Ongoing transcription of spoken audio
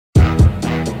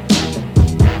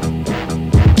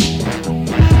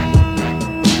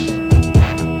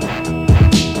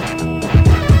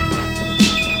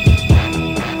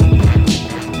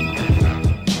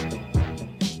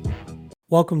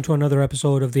Welcome to another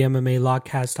episode of the MMA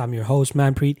Lockcast. I'm your host,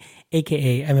 Manpreet,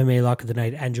 aka MMA Lock of the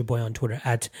Night, and your boy on Twitter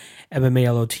at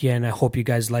MMALOTN. I hope you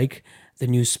guys like the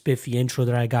new spiffy intro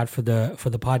that I got for the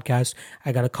podcast.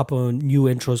 I got a couple of new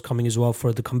intros coming as well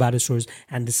for the Combatistors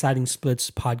and Deciding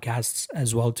Splits podcasts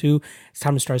as well too. It's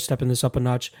time to start stepping this up a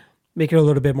notch, make it a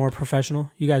little bit more professional.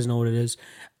 You guys know what it is.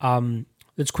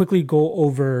 Let's quickly go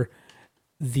over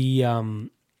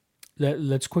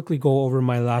let's quickly go over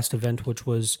my last event, which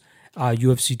was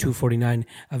UFC 249,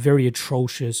 a very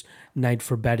atrocious night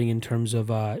for betting in terms of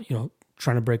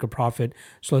trying to break a profit.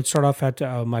 So let's start off at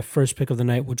my first pick of the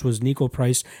night, which was Niko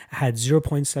Price. I had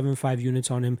 0.75 units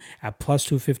on him at plus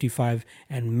 255,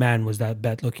 and man, was that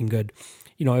bet looking good.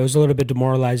 You know, it was a little bit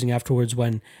demoralizing afterwards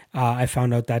when I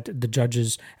found out that the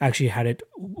judges actually had it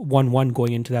 1-1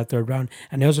 going into that third round,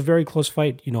 and it was a very close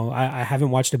fight. You know, I haven't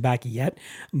watched it back yet,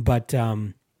 but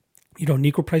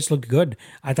Niko Price looked good.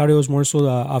 I thought it was more so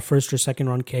a first or second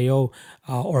round KO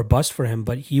or bust for him,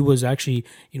 but he was actually,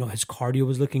 his cardio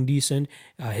was looking decent.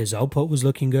 His output was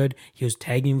looking good. He was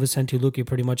tagging Vicente Luque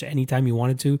pretty much anytime he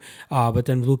wanted to. But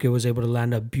then Luque was able to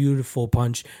land a beautiful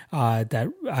punch that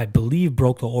I believe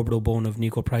broke the orbital bone of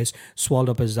Niko Price, swelled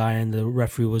up his eye, and the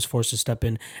referee was forced to step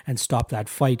in and stop that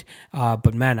fight.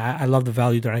 But man, I love the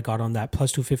value that I got on that.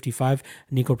 Plus 255,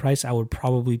 Niko Price, I would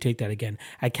probably take that again.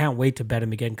 I can't wait to bet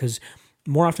him again because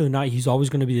more often than not, he's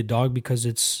always going to be the dog because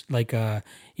it's like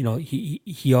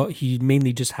he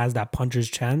mainly just has that puncher's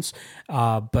chance.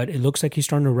 But it looks like he's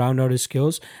starting to round out his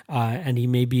skills, and he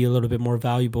may be a little bit more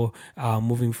valuable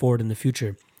moving forward in the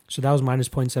future. So that was minus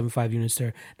 0.75 units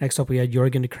there. Next up, we had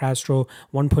Yorgan de Castro,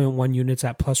 1.1 units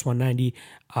at plus 190.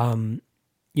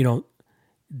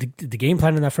 The game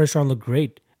plan in that first round looked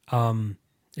great.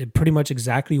 Pretty much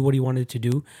exactly what he wanted to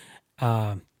do.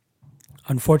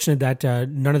 Unfortunate that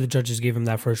none of the judges gave him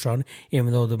that first round,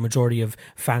 even though the majority of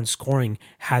fans scoring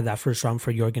had that first round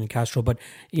for Yorgan Castro. But,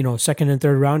 second and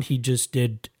third round, he just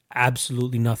did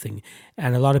absolutely nothing.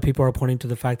 And a lot of people are pointing to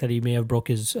the fact that he may have broke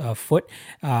his foot.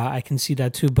 I can see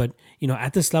that too. But,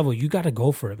 at this level, you got to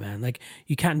go for it, man. Like,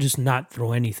 you can't just not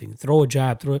throw anything. Throw a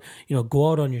jab,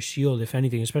 go out on your shield, if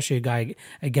anything, especially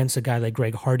against a guy like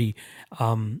Greg Hardy.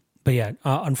 But yeah,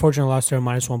 unfortunately, I lost there,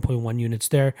 minus 1.1 units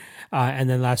there. And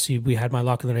then lastly, we had my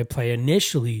lock of the night play.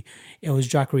 Initially, it was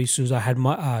Jacare Souza. I had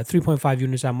 3.5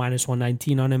 units at minus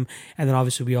 119 on him. And then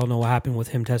obviously, we all know what happened with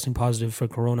him testing positive for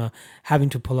corona, having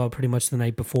to pull out pretty much the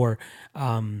night before.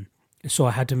 So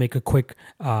I had to make a quick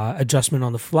adjustment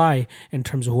on the fly in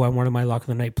terms of who I wanted my lock of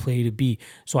the night play to be.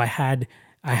 So I had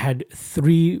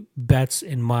three bets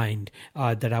in mind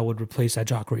that I would replace that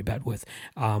Jacare bet with.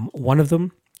 One of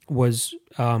them was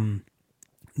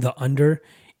the under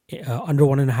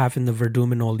 1.5 in the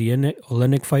Verdum and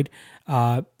Olenek fight.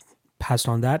 Passed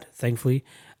on that, thankfully.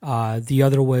 The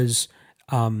other was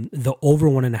the over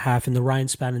 1.5 in the Ryan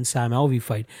Spann and Sam Alvey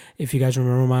fight. If you guys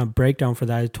remember my breakdown for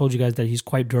that, I told you guys that he's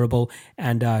quite durable,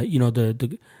 and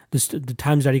the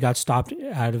times that he got stopped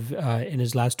out of in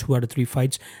his last 2 out of 3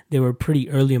 fights, they were pretty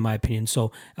early in my opinion.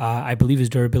 So I believe his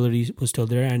durability was still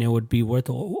there, and it would be worth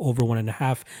over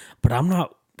 1.5. But I'm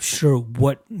not sure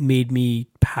what made me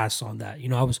pass on that.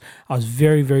 I was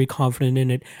very, very confident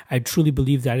in it. I truly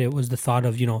believe that it was the thought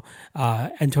of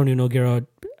Antonio Nogueira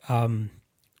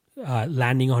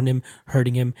landing on him,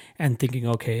 hurting him, and thinking,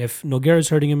 okay, if Nogueira's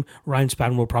hurting him, Ryan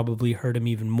Spann will probably hurt him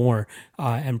even more,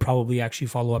 and probably actually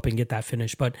follow up and get that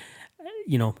finish. But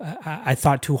I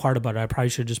thought too hard about it. I probably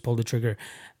should have just pulled the trigger.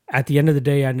 At the end of the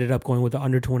day, I ended up going with the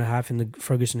under 2.5 in the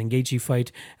Ferguson and Gaethje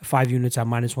fight. 5 units at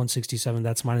minus 167.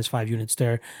 That's minus 5 units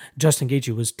there. Justin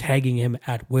Gaethje was tagging him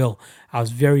at will. I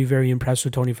was very, very impressed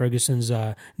with Tony Ferguson's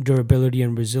durability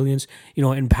and resilience.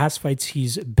 In past fights,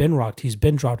 he's been rocked, he's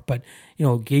been dropped, but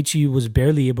Gaethje was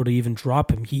barely able to even drop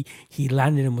him. He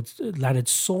landed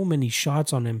so many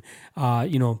shots on him,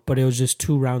 but it was just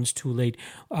 2 rounds too late.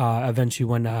 Eventually,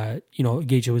 when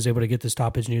Gaethje was able to get the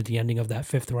stoppage near the ending of that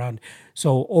 5th round.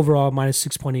 So overall, minus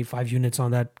 6.85 units on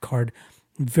that card.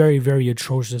 Very, very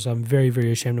atrocious. I'm very,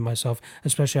 very ashamed of myself,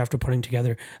 especially after putting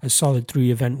together a solid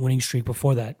 3-event winning streak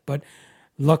before that. But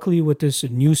luckily, with this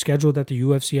new schedule that the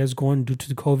UFC has going due to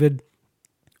the COVID,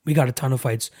 we got a ton of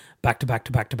fights back to back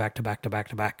to back to back to back to back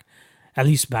to back. At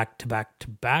least back to back to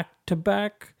back to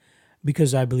back,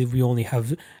 because I believe we only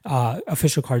have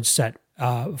official cards set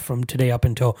from today up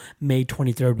until May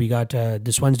 23rd. We got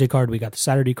this Wednesday card, we got the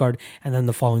Saturday card, and then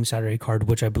the following Saturday card,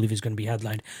 which I believe is going to be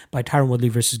headlined by Tyron Woodley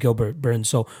versus Gilbert Burns.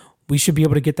 So we should be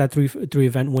able to get that three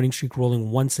event winning streak rolling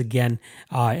once again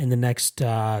in the next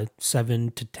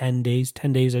 7 to 10 days.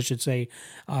 10 days, I should say,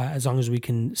 as long as we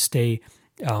can stay,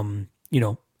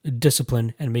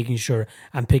 discipline and making sure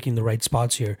I'm picking the right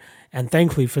spots here. And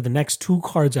thankfully, for the next two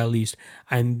cards at least,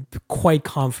 I'm quite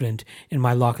confident in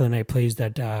my lock of the night plays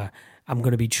that I'm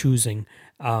going to be choosing.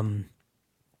 And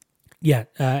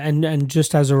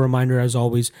just as a reminder, as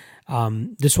always,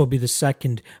 this will be the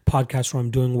second podcast where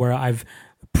I'm doing where I've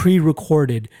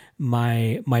pre-recorded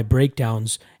my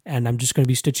breakdowns, and I'm just going to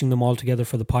be stitching them all together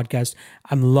for the podcast.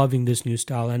 I'm loving this new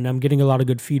style, and I'm getting a lot of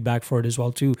good feedback for it as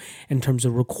well too, in terms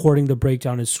of recording the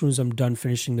breakdown as soon as I'm done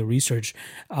finishing the research.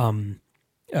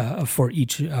 For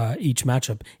each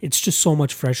matchup, it's just so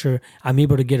much fresher. I'm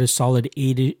able to get a solid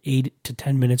 8 to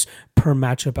 10 minutes per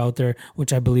matchup out there,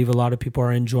 which I believe a lot of people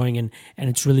are enjoying, and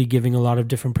it's really giving a lot of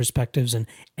different perspectives and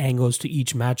angles to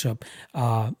each matchup.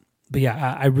 But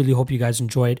yeah, I really hope you guys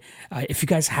enjoy it. If you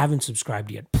guys haven't subscribed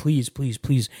yet, please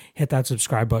hit that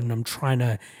subscribe button. I'm trying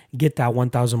to get that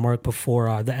 1,000 mark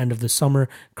before the end of the summer.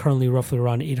 Currently roughly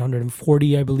around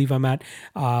 840, I believe I'm at.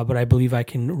 But I believe I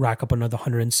can rack up another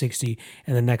 160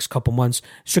 in the next couple months,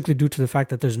 strictly due to the fact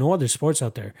that there's no other sports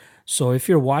out there. So if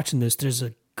you're watching this, there's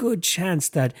a good chance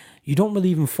that you don't really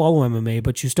even follow MMA,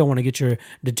 but you still want to get your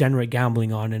degenerate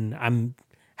gambling on, and I'm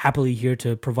happily here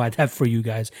to provide that for you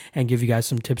guys and give you guys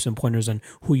some tips and pointers on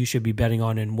who you should be betting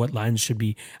on and what lines should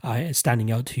be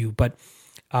standing out to you. But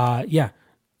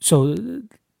so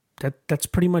that's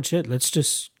pretty much it. Let's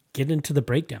just get into the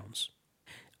breakdowns.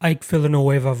 Ike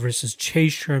Villanueva versus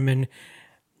Chase Sherman.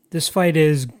 This fight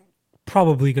is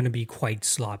probably going to be quite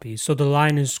sloppy. So the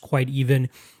line is quite even.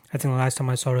 I think the last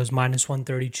time I saw it was minus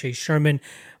 130 Chase Sherman,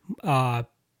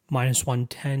 minus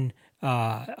 110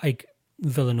 Ike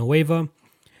Villanueva.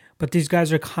 But these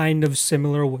guys are kind of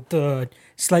similar with the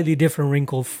slightly different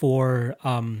wrinkle for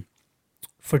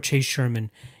Chase Sherman.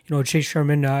 You know, Chase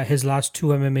Sherman, his last two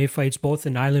MMA fights, both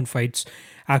in island fights,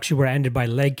 actually were ended by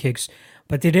leg kicks.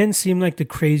 But they didn't seem like the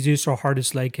craziest or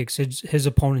hardest leg kicks. His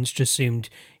opponents just seemed,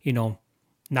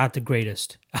 not the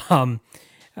greatest.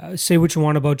 Say what you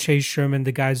want about Chase Sherman.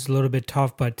 The guy's a little bit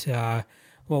tough, but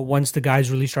once the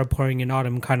guys really start pouring in on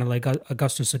him, kind of like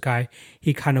Augusto Sakai,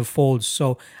 he kind of folds.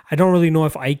 So I don't really know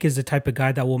if Ike is the type of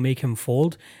guy that will make him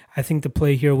fold. I think the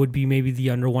play here would be maybe the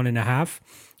under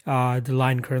 1.5. The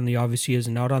line currently obviously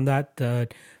isn't out on that. The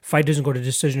fight doesn't go to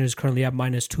decision, is currently at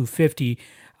minus 250.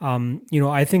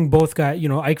 I think both guys,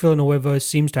 Ike Villanueva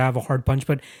seems to have a hard punch,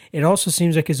 but it also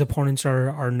seems like his opponents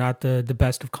are not the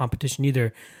best of competition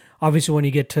either. Obviously, when you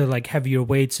get to like heavier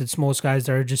weights, it's most guys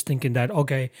that are just thinking that,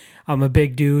 okay, I'm a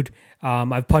big dude.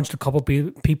 I've punched a couple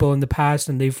people in the past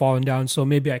and they've fallen down, so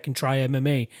maybe I can try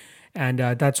MMA. And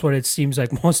that's what it seems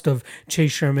like most of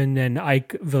Chase Sherman and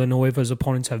Ike Villanueva's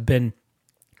opponents have been.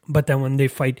 But then when they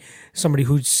fight somebody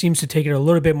who seems to take it a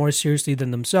little bit more seriously than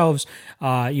themselves,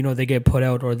 they get put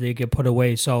out or they get put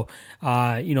away. So,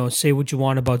 say what you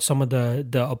want about some of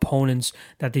the opponents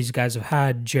that these guys have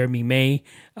had. Jeremy May,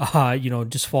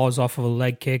 just falls off of a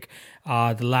leg kick.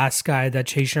 The last guy that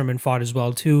Chase Sherman fought as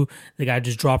well, too, the guy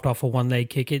just dropped off a one leg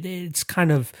kick. It's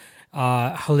kind of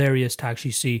hilarious to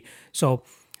actually see. So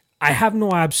I have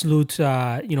no absolute,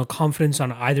 confidence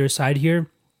on either side here.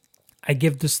 I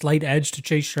give the slight edge to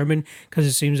Chase Sherman because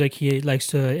it seems like he likes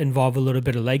to involve a little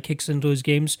bit of leg kicks into his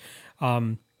games.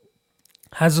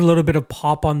 Has a little bit of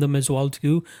pop on them as well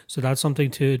too, so that's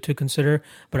something to consider.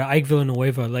 But Ike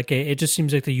Villanueva, it just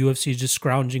seems like the UFC is just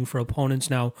scrounging for opponents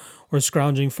now, or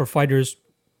scrounging for fighters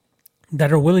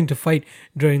that are willing to fight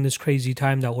during this crazy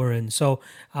time that we're in. So,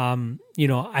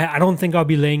 I don't think I'll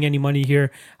be laying any money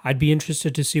here. I'd be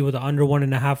interested to see what the under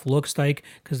 1.5 looks like,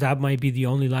 because that might be the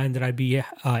only line that I'd be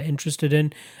interested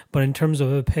in. But in terms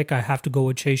of a pick, I have to go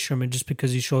with Chase Sherman just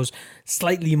because he shows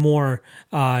slightly more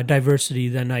diversity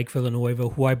than Ike Villanueva,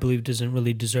 who I believe doesn't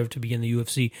really deserve to be in the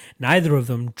UFC. Neither of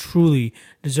them truly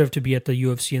deserve to be at the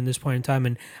UFC in this point in time.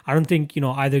 And I don't think,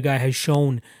 either guy has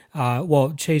shown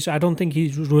Chase, I don't think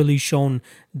he's really shown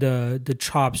the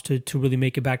chops to really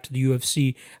make it back to the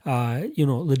UFC,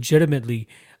 legitimately.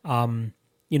 And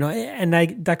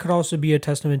that could also be a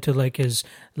testament to like his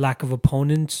lack of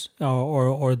opponents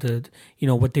or the,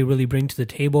 what they really bring to the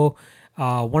table.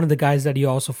 One of the guys that he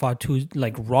also fought too,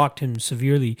 like, rocked him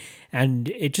severely, and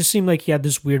it just seemed like he had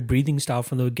this weird breathing style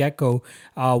from the get-go.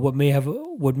 What may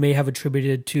have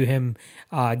attributed to him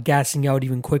gassing out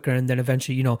even quicker, and then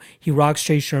eventually, he rocks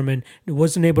Chase Sherman,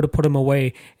 wasn't able to put him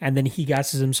away, and then he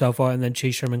gasses himself out, and then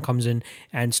Chase Sherman comes in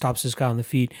and stops this guy on the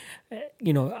feet.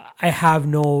 I have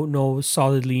no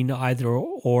solid lean either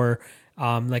or.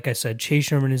 Like I said, Chase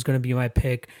Sherman is going to be my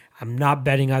pick. I'm not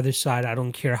betting either side. I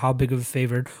don't care how big of a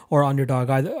favorite or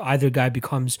underdog either guy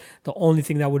becomes. The only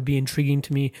thing that would be intriguing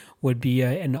to me would be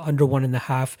an under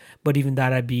 1.5. But even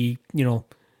that, I'd be,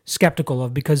 skeptical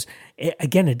of, because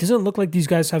again, it doesn't look like these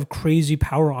guys have crazy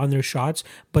power on their shots,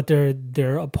 but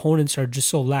their opponents are just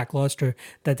so lackluster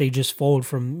that they just fold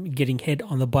from getting hit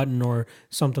on the button or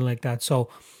something like that. So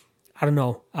I don't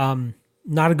know.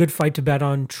 Not a good fight to bet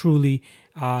on. Truly,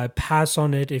 pass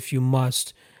on it if you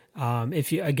must.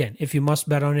 If you must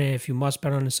bet on it, if you must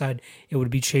bet on the side, it would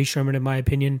be Chase Sherman in my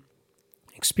opinion.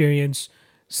 Experience,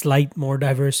 slight more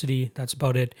diversity. That's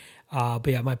about it. But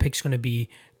yeah, my pick's going to be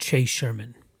Chase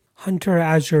Sherman. Hunter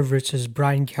Azure versus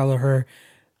Brian Kelleher.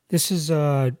 This is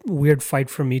a weird fight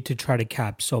for me to try to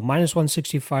cap. So minus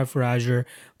 165 for Azure,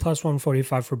 plus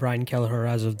 145 for Brian Kelleher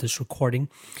as of this recording.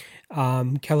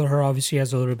 Kelleher obviously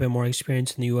has a little bit more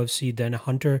experience in the UFC than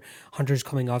Hunter. Hunter's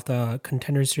coming off the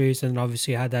Contender Series and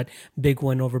obviously had that big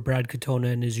win over Brad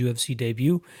Katona in his UFC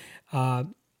debut.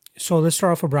 So let's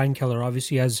start off with Brian Kelleher.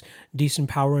 Obviously has decent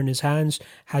power in his hands,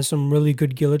 has some really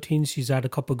good guillotines. He's had a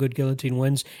couple good guillotine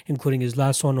wins, including his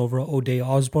last one over O'Day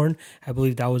Osborne. I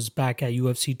believe that was back at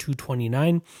UFC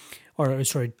 229. Or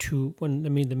sorry, let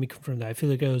me confirm that. I feel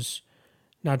like it was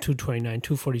not 229,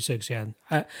 246, yeah.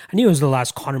 I knew it was the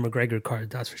last Conor McGregor card,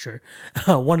 that's for sure.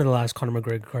 One of the last Conor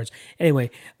McGregor cards. Anyway,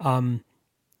 I'm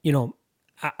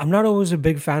not always a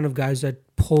big fan of guys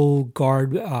that pull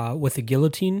guard with a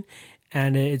guillotine.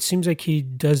 And it seems like he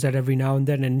does that every now and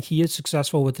then, and he is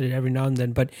successful with it every now and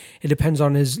then, but it depends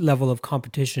on his level of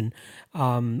competition.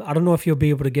 I don't know if he'll be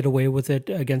able to get away with it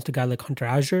against a guy like Hunter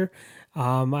Azure.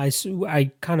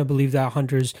 I kind of believe that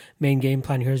Hunter's main game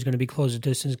plan here is going to be close the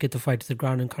distance, get the fight to the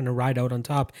ground, and kind of ride out on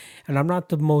top. And I'm not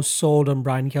the most sold on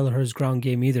Brian Kelleher's ground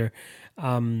game either.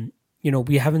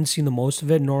 We haven't seen the most of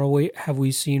it, nor have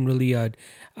we seen really a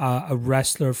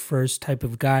wrestler first type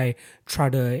of guy try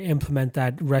to implement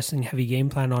that wrestling heavy game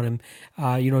plan on him.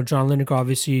 John Lineker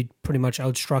obviously pretty much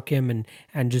outstruck him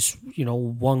and just,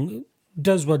 won.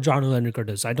 Does what John Lineker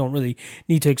does. I don't really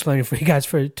need to explain it for you guys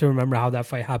to remember how that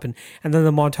fight happened. And then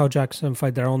the Montel Jackson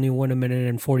fight that only went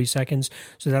 1:40.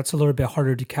 So that's a little bit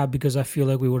harder to cap because I feel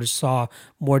like we would have saw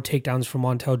more takedowns from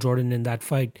Montel Jordan in that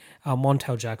fight.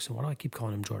 Montel Jackson. Why do I keep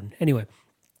calling him Jordan? Anyway,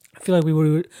 I feel like we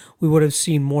would have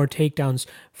seen more takedowns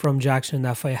from Jackson in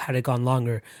that fight had it gone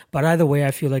longer. But either way,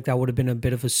 I feel like that would have been a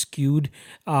bit of a skewed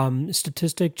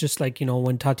statistic. Just like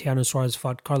when Tatiana Suarez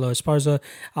fought Carla Esparza,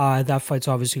 that fight's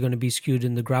obviously going to be skewed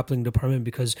in the grappling department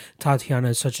because Tatiana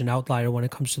is such an outlier when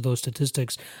it comes to those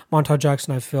statistics. Montel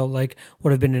Jackson, I felt like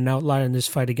would have been an outlier in this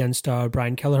fight against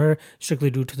Brian Kelleher, strictly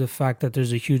due to the fact that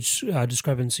there's a huge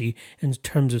discrepancy in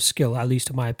terms of skill, at least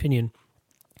in my opinion.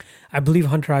 I believe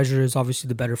Hunter Azure is obviously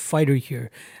the better fighter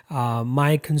here.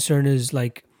 My concern is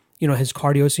his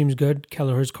cardio seems good.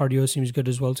 Kelleher's cardio seems good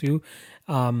as well too.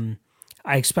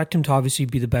 I expect him to obviously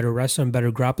be the better wrestler and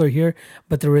better grappler here,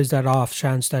 but there is that off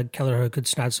chance that Kelleher could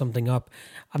snatch something up.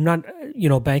 I'm not,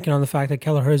 banking on the fact that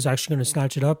Kelleher is actually going to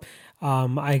snatch it up.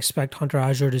 I expect Hunter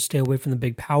Azure to stay away from the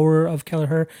big power of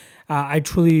Kelleher. I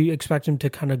truly expect him to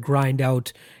kind of grind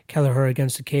out Kelleher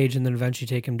against the cage and then eventually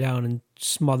take him down and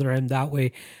smother him that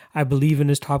way. I believe in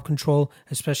his top control,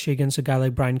 especially against a guy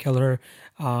like Brian Kelleher.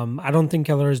 I don't think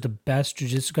Kelleher is the best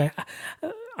jiu-jitsu guy.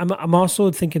 I'm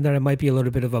also thinking that it might be a little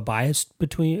bit of a bias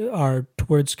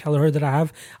towards Kelleher that I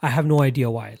have. I have no idea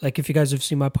why. Like if you guys have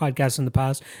seen my podcast in the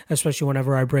past, especially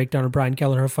whenever I break down a Brian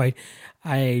Kelleher fight,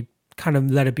 I kind of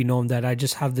let it be known that I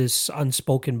just have this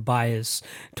unspoken bias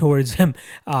towards him.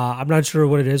 I'm not sure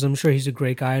what it is. I'm sure he's a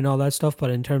great guy and all that stuff,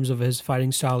 but in terms of his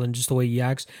fighting style and just the way he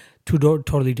acts, two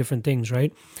totally different things,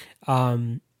 right?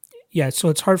 So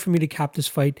it's hard for me to cap this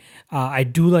fight. I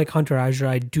do like Hunter Azure.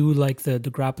 I do like the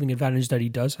grappling advantage that he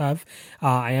does have.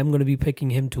 I am going to be picking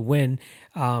him to win.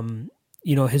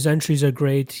 His entries are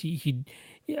great.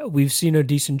 We've seen a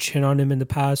decent chin on him in the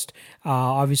past.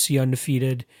 Obviously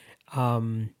undefeated.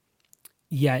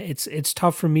 It's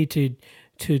tough for me to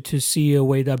see a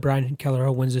way that Brian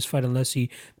Kelleher wins this fight unless he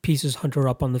pieces Hunter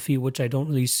up on the feet, which I don't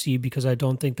really see because I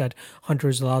don't think that Hunter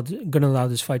is going to allow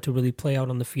this fight to really play out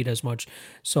on the feet as much.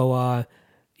 So,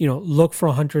 look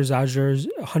for Hunter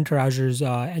Azure's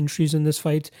entries in this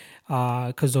fight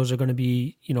because those are going to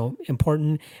be,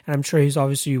 important. And I'm sure he's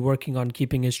obviously working on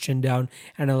keeping his chin down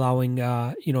and allowing,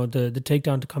 the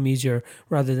takedown to come easier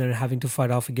rather than having to fight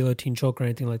off a guillotine choke or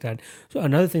anything like that. So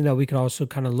another thing that we could also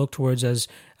kind of look towards as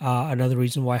another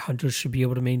reason why Hunter should be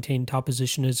able to maintain top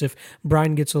position is if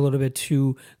Brian gets a little bit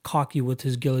too cocky with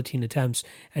his guillotine attempts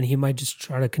and he might just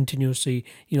try to continuously,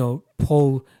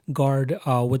 pull guard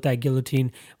with that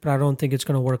guillotine. But I don't think it's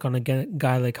going to work on a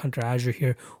guy like Hunter Azure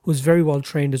here, who's very well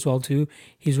trained as well too.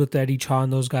 He's with Eddie Cha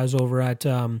and those guys over at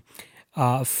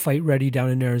fight ready down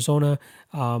in Arizona.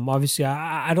 Obviously,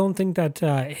 I don't think that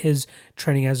his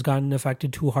training has gotten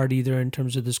affected too hard either in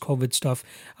terms of this COVID stuff.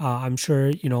 I'm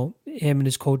sure, him and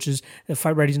his coaches, the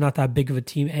fight ready is not that big of a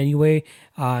team anyway,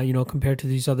 compared to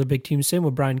these other big teams. Same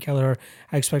with Brian Kelleher.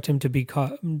 I expect him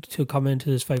to come into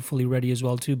this fight fully ready as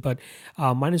well too. But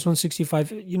minus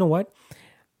 165, you know what?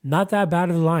 Not that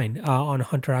bad of a line on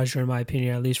Hunter Azure, in my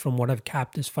opinion, at least from what I've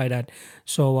capped this fight at.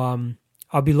 So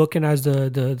I'll be looking as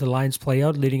the lines play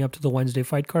out leading up to the Wednesday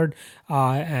fight card,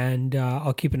 and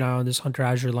I'll keep an eye on this Hunter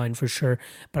Azure line for sure.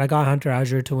 But I got Hunter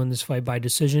Azure to win this fight by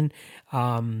decision.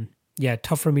 Yeah,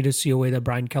 tough for me to see a way that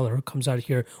Brian Kelleher comes out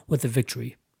here with a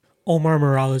victory. Omar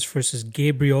Morales versus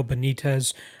Gabriel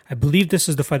Benitez. I believe this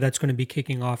is the fight that's going to be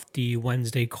kicking off the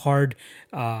Wednesday card.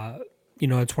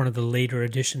 It's one of the later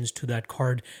additions to that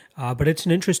card, but it's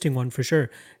an interesting one for sure.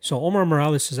 So Omar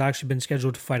Morales has actually been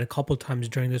scheduled to fight a couple times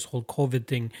during this whole COVID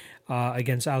thing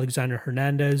against Alexander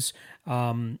Hernandez.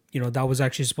 That was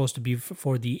actually supposed to be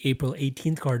for the April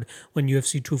 18th card when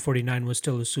UFC 249 was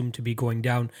still assumed to be going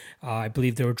down. I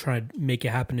believe they were trying to make it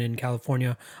happen in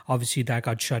California. Obviously, that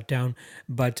got shut down.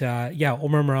 But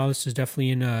Omar Morales is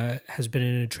definitely has been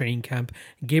in a training camp.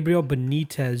 Gabriel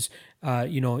Benitez,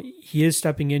 he is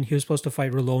stepping in. He was supposed to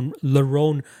fight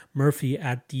Lerone Murphy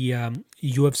at the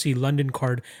UFC London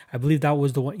card. I believe that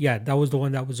was the one. Yeah, that was the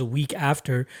one that was a week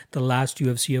after the last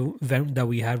UFC event that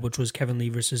we had, which was Kevin Lee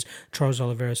versus Charles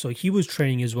Oliveira. So he was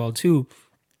training as well too.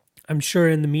 I'm sure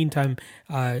in the meantime,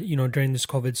 during this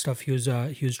COVID stuff, he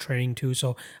was training too.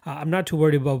 So I'm not too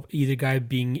worried about either guy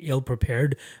being ill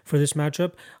prepared for this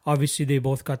matchup. Obviously, they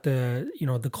both got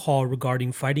the call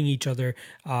regarding fighting each other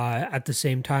at the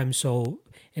same time. So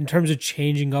in terms of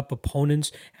changing up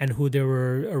opponents and who they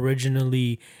were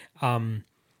originally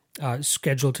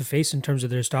scheduled to face in terms of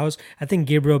their styles, I think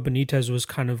Gabriel Benitez was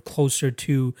kind of closer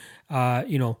to,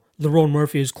 Lerone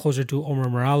Murphy is closer to Omar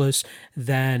Morales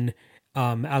than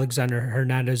Alexander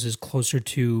Hernandez is closer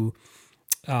to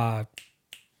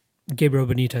Gabriel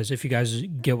Benitez, if you guys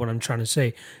get what I'm trying to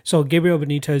say. So Gabriel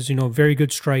Benitez, very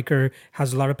good striker,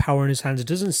 has a lot of power in his hands. It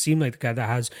doesn't seem like the guy that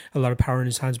has a lot of power in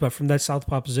his hands, but from that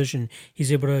southpaw position,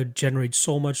 he's able to generate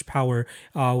so much power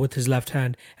with his left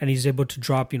hand, and he's able to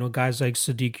drop, guys like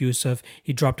Sadiq Youssef.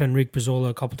 He dropped Enrique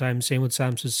Brazola a couple times, same with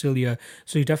Sam Sicilia.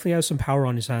 So he definitely has some power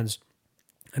on his hands.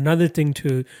 Another thing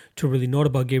to really note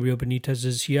about Gabriel Benitez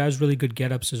is he has really good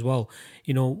get-ups as well.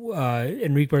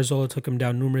 Enrique Barzola took him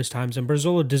down numerous times, and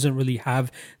Barzola doesn't really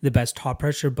have the best top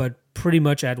pressure, but pretty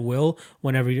much at will,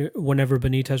 whenever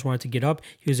Benitez wanted to get up,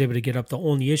 he was able to get up. The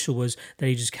only issue was that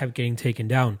he just kept getting taken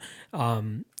down.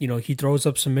 He throws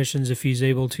up submissions if he's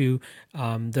able to.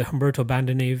 The Humberto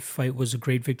Bandenev fight was a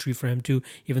great victory for him too,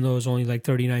 even though it was only like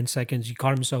 39 seconds. He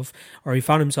found himself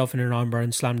in an armbar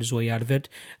and slammed his way out of it.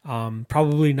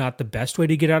 Probably not the best way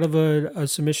to get out of a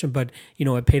submission, but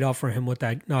it paid off for him with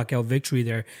that knockout victory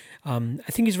there. I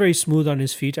think he's very smooth on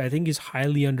his feet. I think he's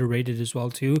highly underrated as well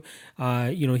too.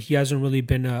 He hasn't really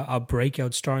been a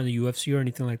breakout star in the UFC or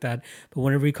anything like that, but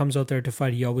whenever he comes out there to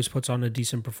fight, he always puts on a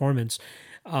decent performance.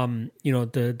 The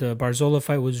Barzola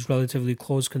fight was relatively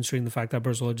close considering the fact that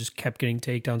Barzola just kept getting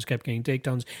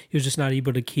takedowns. He was just not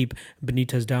able to keep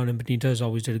Benitez down, and Benitez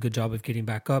always did a good job of getting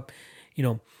back up.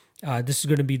 This is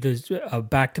going to be the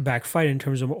back-to-back fight in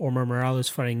terms of Omar Morales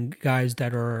fighting guys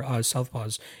that are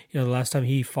southpaws. The last time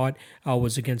he fought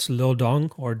was against Lil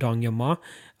Dong or Dong Yun Ma,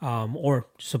 or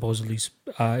supposedly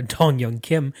Dong Young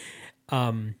Kim.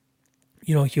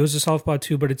 He was a southpaw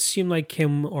too, but it seemed like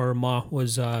Kim or Ma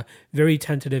was very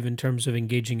tentative in terms of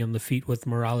engaging on the feet with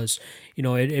Morales.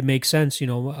 It makes sense.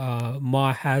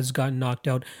 Ma has gotten knocked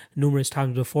out numerous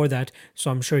times before that, so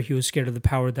I'm sure he was scared of the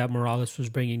power that Morales was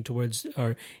bringing towards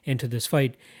or into this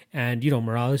fight. And,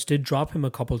 Morales did drop him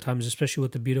a couple of times, especially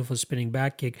with the beautiful spinning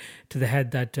back kick to the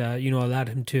head that, allowed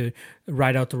him to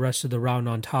ride out the rest of the round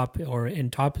on top or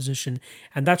in top position.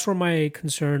 And that's where my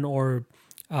concern or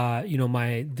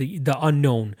the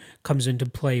unknown comes into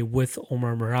play with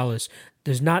Omar Morales.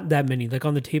 There's not that many. Like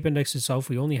on the tape index itself,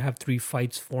 we only have 3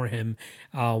 fights for him.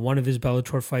 One of his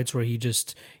Bellator fights where he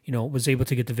just, was able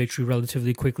to get the victory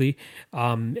relatively quickly.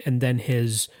 And then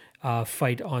his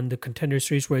fight on the Contender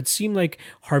Series where it seemed like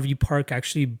Harvey Park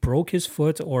actually broke his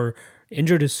foot or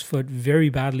injured his foot very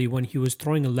badly when he was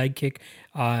throwing a leg kick.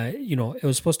 It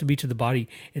was supposed to be to the body.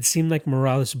 It seemed like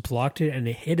Morales blocked it and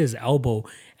it hit his elbow.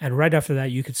 And right after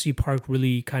that, you could see Park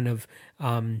really kind of,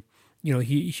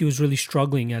 he was really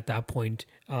struggling at that point.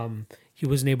 He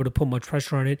wasn't able to put much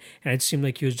pressure on it, and it seemed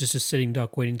like he was just a sitting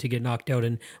duck waiting to get knocked out,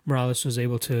 and Morales was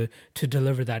able to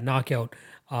deliver that knockout,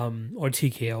 or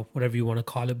TKO, whatever you want to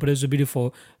call it. But it was a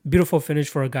beautiful finish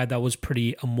for a guy that was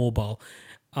pretty immobile.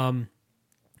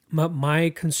 My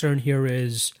concern here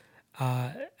is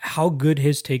how good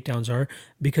his takedowns are,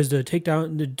 because the two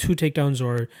takedowns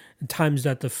or times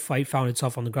that the fight found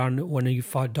itself on the ground when he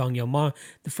fought Dong Yama.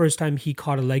 The first time he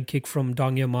caught a leg kick from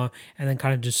Dong Yama and then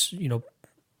kind of just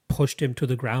pushed him to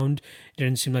the ground. It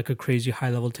didn't seem like a crazy high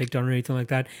level takedown or anything like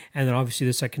that. And then obviously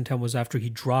the second time was after he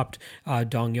dropped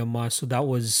Dong Yama. So that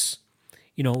was,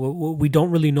 we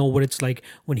don't really know what it's like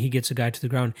when he gets a guy to the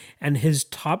ground. And his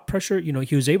top pressure,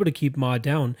 he was able to keep Ma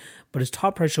down, but his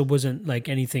top pressure wasn't like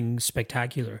anything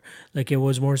spectacular. Like it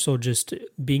was more so just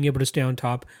being able to stay on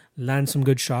top, land some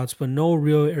good shots, but no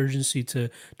real urgency to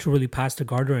really pass the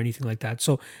guard or anything like that.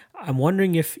 So I'm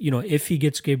wondering if he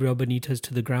gets Gabriel Benitez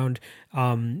to the ground,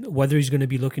 whether he's going to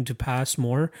be looking to pass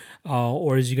more,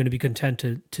 or is he going to be content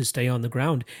to stay on the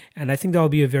ground? And I think that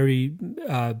would be a very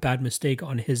bad mistake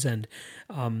on his end.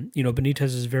 Benitez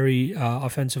is very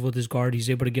offensive with his guard. He's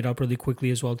able to get up really quickly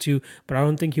as well too. But I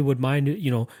don't think he would mind,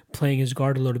 playing his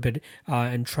guard a little bit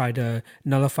and try to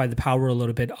nullify the power a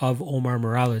little bit of Omar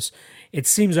Morales. It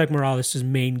seems like Morales'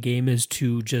 main game is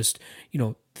to just,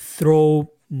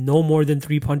 throw no more than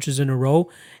 3 punches in a row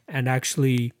and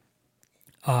actually,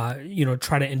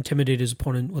 try to intimidate his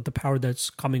opponent with the power that's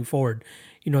coming forward.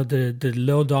 The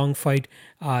Lil Dong fight,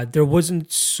 there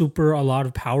wasn't super a lot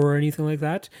of power or anything like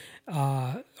that.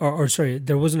 Or sorry,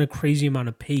 there wasn't a crazy amount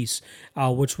of pace,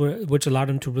 which allowed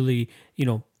him to really,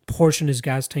 portion his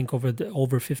gas tank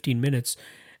over 15 minutes.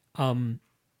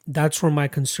 That's where my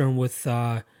concern with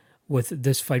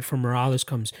this fight for Morales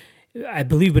comes. I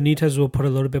believe Benitez will put a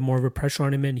little bit more of a pressure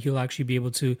on him, and he'll actually be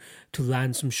able to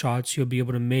land some shots. He'll be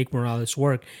able to make Morales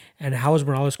work. And how is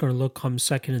Morales going to look come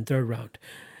second and third round?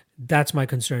 That's my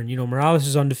concern. Morales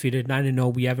is undefeated,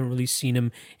 9-0. We haven't really seen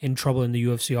him in trouble in the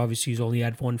UFC. Obviously, he's only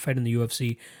had one fight in the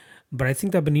UFC. But I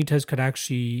think that Benitez could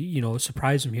actually,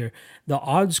 surprise him here. The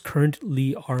odds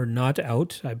currently are not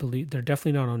out. I believe they're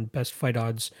definitely not on best fight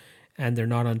odds, and they're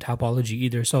not on Tapology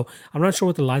either. So I'm not sure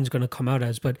what the line's going to come out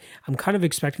as, but I'm kind of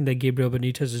expecting that Gabriel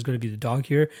Benitez is going to be the dog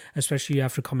here, especially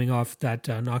after coming off that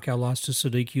knockout loss to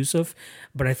Sadiq Yusuf.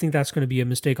 But I think that's going to be a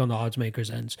mistake on the odds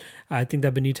makers' ends. I think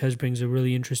that Benitez brings a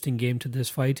really interesting game to this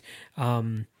fight.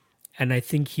 And I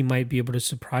think he might be able to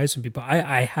surprise some people.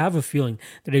 I have a feeling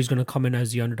that he's going to come in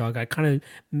as the underdog. I kind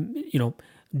of,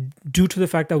 due to the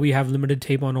fact that we have limited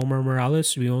tape on Omar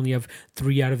Morales, we only have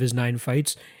 3 out of his 9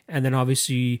 fights. And then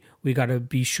obviously we got to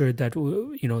be sure that,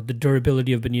 the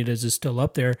durability of Benitez is still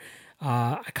up there.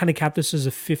 I kind of cap this as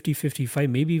a 50-50 fight,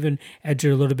 maybe even edge it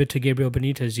a little bit to Gabriel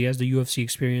Benitez. He has the UFC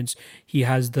experience. He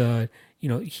has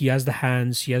he has the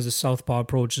hands. He has the southpaw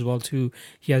approach as well too.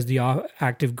 He has the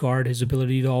active guard, his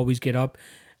ability to always get up.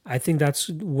 I think that's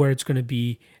where it's going to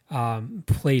be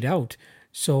played out.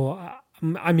 So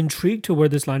I'm intrigued to where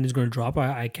this line is going to drop.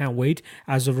 I can't wait.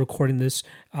 As of recording this,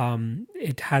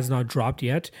 it has not dropped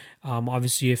yet.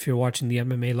 Obviously, if you're watching the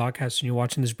MMA Lawcast and you're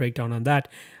watching this breakdown on that,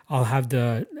 I'll have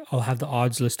the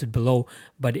odds listed below.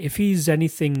 But if he's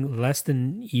anything less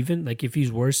than even, like if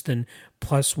he's worse than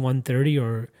plus 130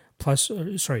 or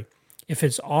if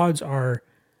his odds are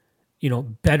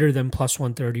better than plus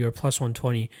 130 or plus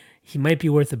 120, he might be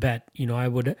worth a bet. I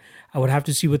would have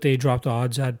to see what they dropped the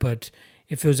odds at, but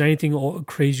if it was anything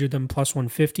crazier than plus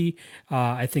 150,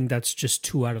 I think that's just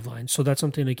too out of line. So that's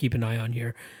something to keep an eye on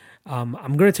here.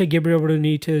 I'm going to take Gabriel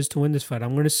Benitez to win this fight.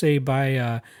 I'm going to say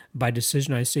by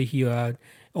decision. I say he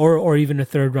or even a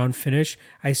third round finish.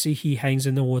 I see he hangs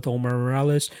in there with Omar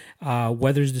Morales,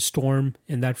 weathers the storm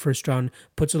in that first round,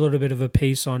 puts a little bit of a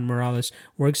pace on Morales,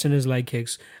 works in his leg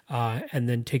kicks, and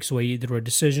then takes away either a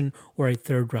decision or a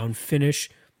third round finish.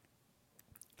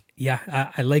 Yeah,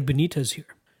 I like Benitez here.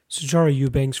 Sijara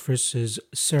Eubanks versus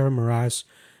Sarah Moras.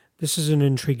 This is an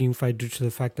intriguing fight due to the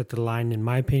fact that the line, in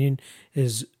my opinion,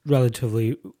 is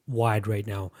relatively wide right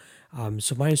now.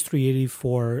 So minus 380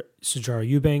 for Sijara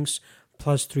Eubanks,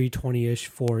 plus 320-ish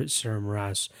for Sarah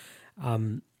Moras.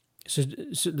 So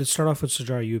let's start off with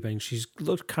Sijara Eubanks. She's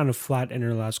looked kind of flat in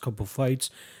her last couple fights.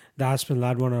 The Aspen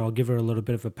Ladd one, I'll give her a little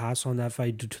bit of a pass on that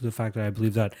fight due to the fact that I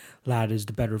believe that Ladd is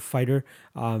the better fighter.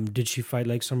 Did she fight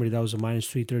like somebody that was a minus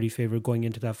 330 favorite going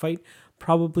into that fight?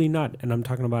 Probably not, and I'm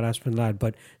talking about Aspen Ladd,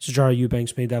 but Sijara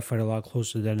Eubanks made that fight a lot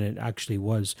closer than it actually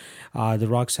was. The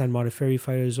Roxanne Modafferi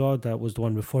fight as well, that was the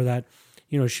one before that.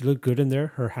 She looked good in there.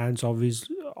 Her hands always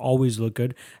look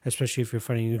good, especially if you're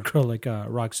fighting a girl like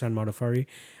Roxanne Modafferi.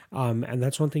 And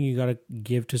that's one thing you got to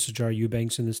give to Sijara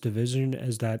Eubanks in this division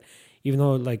is that even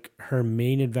though like her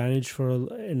main advantage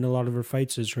in a lot of her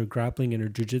fights is her grappling and her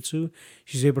jiu-jitsu,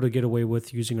 she's able to get away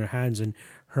with using her hands, and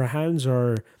her hands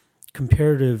are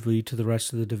comparatively to the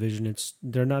rest of the division,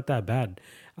 they're not that bad.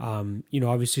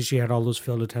 Obviously she had all those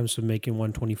failed attempts of making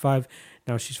 125.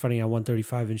 Now she's fighting at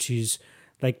 135, and she's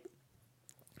like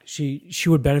she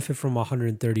would benefit from a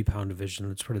 130-pound division.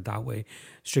 Let's put it that way.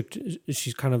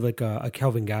 She's kind of like a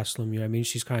Kelvin Gastelum. You know what I mean?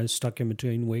 She's kind of stuck in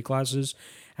between weight classes,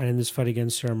 and in this fight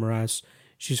against Sarah Moras,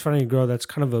 she's fighting a girl that's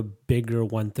kind of a bigger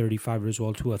 135er as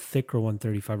well, to a thicker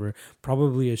 135er,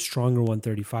 probably a stronger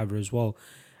 135er as well.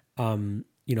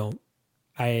 You know,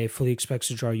 I fully expect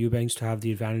Sijara Eubanks to have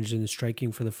the advantage in the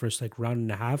striking for the first like round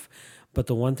and a half. But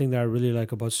the one thing that I really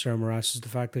like about Sarah Moras is the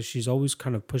fact that she's always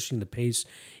kind of pushing the pace,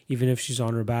 even if she's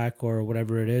on her back or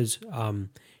whatever it is.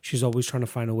 She's always trying to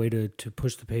find a way to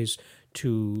push the pace,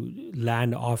 to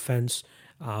land offense.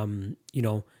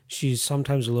 She's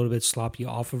sometimes a little bit sloppy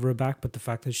off of her back, but the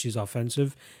fact that she's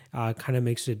offensive kind of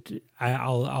makes it.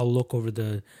 I'll look over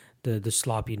the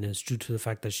sloppiness due to the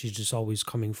fact that she's just always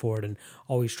coming forward and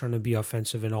always trying to be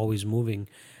offensive and always moving.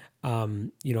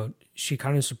 She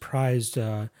kind of surprised,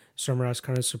 Samaras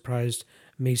kind of surprised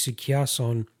Macy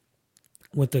Chiasson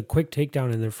with a quick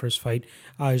takedown in their first fight.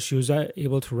 She was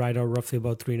able to ride out roughly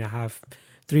about 3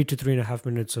 to 3.5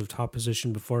 minutes of top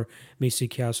position before Macy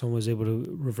Chiasson was able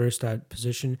to reverse that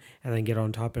position and then get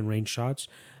on top and range shots.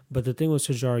 But the thing with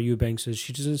Sijara Eubanks is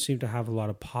she doesn't seem to have a lot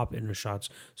of pop in her shots.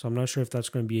 So I'm not sure if that's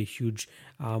going to be a huge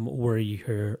worry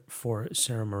here for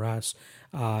Sarah Moras.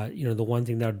 The one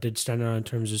thing that did stand out in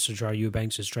terms of Sijara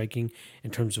Eubanks is striking.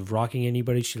 In terms of rocking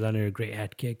anybody, she landed a great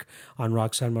head kick on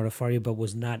Roxanne Modafferi, but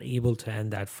was not able to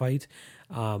end that fight.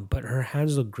 But her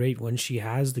hands look great when she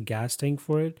has the gas tank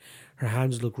for it. Her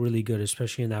hands look really good,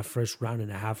 especially in that first round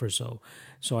and a half or so.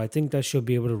 So I think that she'll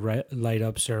be able to light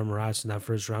up Sarah Moras in that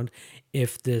first round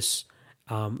if this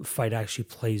fight actually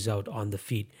plays out on the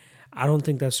feet. I don't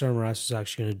think that Sarah Moras is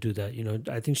actually going to do that.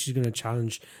 I think she's going to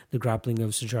challenge the grappling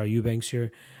of Sijara Eubanks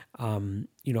here.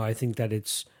 I think that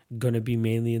it's going to be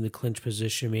mainly in the clinch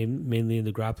position, mainly in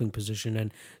the grappling position.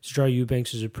 And Sijara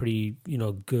Eubanks is a pretty,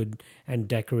 good and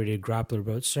decorated grappler.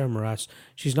 But Sarah Moras,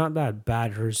 she's not that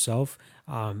bad herself.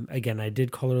 Again, I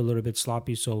did call her a little bit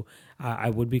sloppy, so I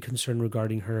would be concerned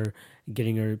regarding her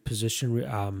getting her position,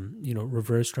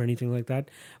 reversed or anything like that.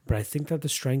 But I think that the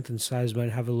strength and size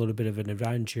might have a little bit of an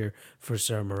advantage here for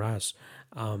Sarah Moras.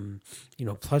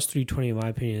 Plus 320 in my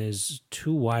opinion is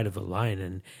too wide of a line,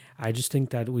 and I just think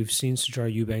that we've seen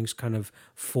Sijara Eubanks kind of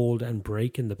fold and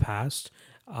break in the past,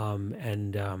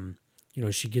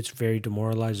 she gets very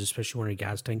demoralized, especially when her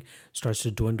gas tank starts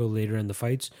to dwindle later in the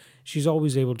fights. She's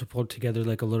always able to pull together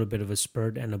like a little bit of a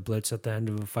spurt and a blitz at the end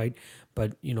of a fight,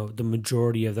 but the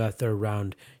majority of that third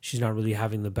round, she's not really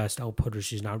having the best output, or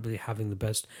she's not really having the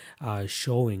best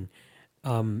showing.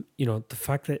 The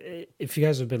fact that if you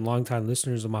guys have been longtime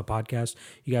listeners of my podcast,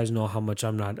 you guys know how much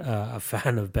I'm not a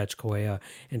fan of Bethe Correia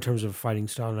in terms of fighting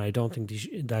style, and I don't think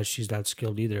that she's that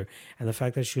skilled either. And the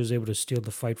fact that she was able to steal the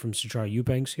fight from Sijara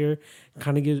Eubanks here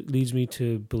kind of leads me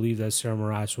to believe that Sarah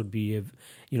Moras would be,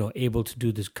 able to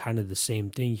do this kind of the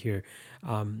same thing here.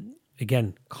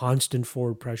 Again, constant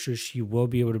forward pressure. She will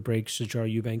be able to break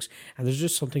Sijara Eubanks, and there's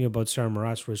just something about Sarah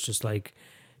Moras where it's just like,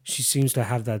 she seems to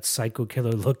have that psycho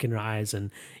killer look in her eyes.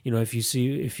 And,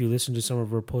 if you listen to some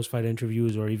of her post-fight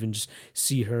interviews or even just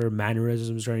see her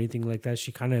mannerisms or anything like that,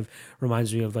 she kind of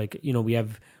reminds me of we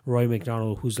have Roy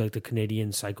McDonald, who's like the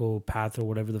Canadian psychopath or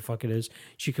whatever the fuck it is.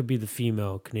 She could be the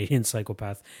female Canadian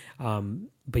psychopath.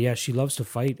 But yeah, she loves to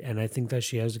fight. And I think that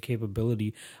she has the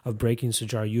capability of breaking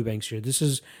Sijara Eubanks here. This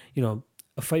is,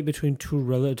 a fight between two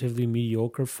relatively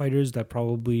mediocre fighters that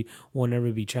probably won't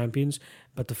ever be champions.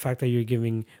 But the fact that you're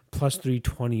giving plus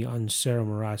 320 on Sarah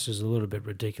Moras is a little bit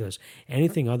ridiculous.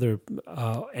 Anything over,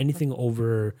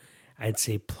 I'd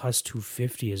say plus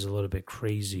 250 is a little bit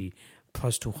crazy.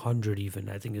 Plus 200 even,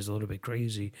 I think, is a little bit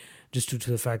crazy, just due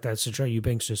to the fact that Sijara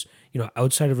Eubanks just,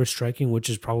 outside of her striking, which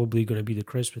is probably going to be the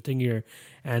crisp thing here,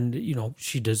 and,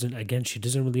 she doesn't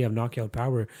really have knockout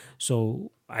power.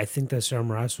 So I think that Sarah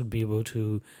Moras would be able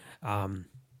to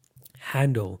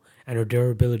handle, and her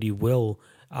durability will,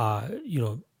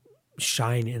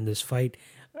 shine in this fight.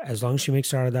 As long as she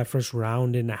makes it out of that first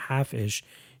round and a half-ish,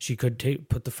 she could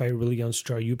put the fight really on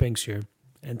Sijara Eubanks here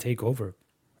and take over.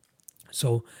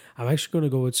 So I'm actually going to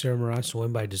go with Sarah Moras to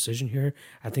win by decision here.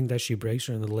 I think that she breaks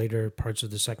her in the later parts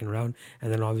of the second round,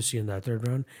 and then obviously in that third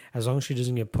round. As long as she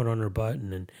doesn't get put on her butt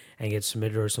and get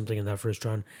submitted or something in that first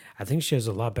round, I think she has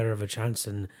a lot better of a chance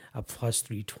than a plus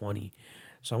 320.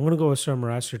 So I'm going to go with Sarah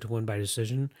Moras here to win by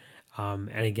decision.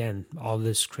 And again, all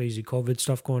this crazy COVID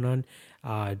stuff going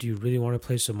on. Do you really want to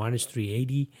place a minus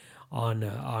 380 on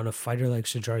a fighter like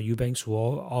Sijara Eubanks, who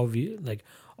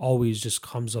always just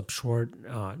comes up short.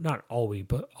 Not always,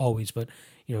 but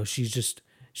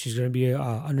she's going to be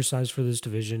undersized for this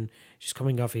division. She's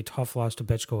coming off a tough loss to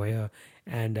Betch Correia,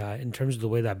 and in terms of the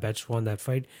way that Betch won that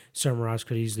fight, Sarah Moras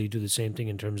could easily do the same thing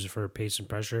in terms of her pace and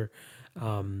pressure,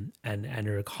 and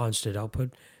her constant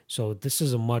output. So this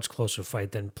is a much closer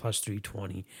fight than plus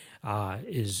 320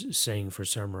 is saying for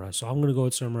Sarah Moras. So I'm going to go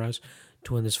with Sarah Moras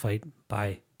to win this fight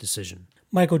by decision.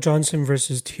 Michael Johnson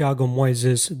versus Thiago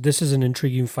Moises. This is an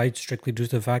intriguing fight strictly due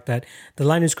to the fact that the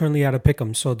line is currently at a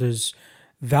pick'em, so there's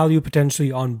value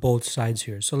potentially on both sides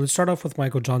here. So let's start off with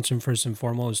Michael Johnson first and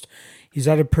foremost. He's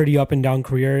had a pretty up and down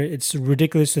career. It's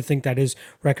ridiculous to think that his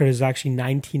record is actually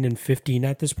 19-15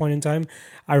 at this point in time.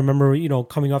 I remember,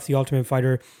 coming off The Ultimate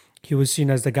Fighter, he was seen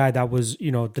as the guy that was,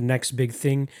 the next big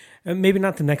thing. Maybe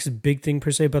not the next big thing per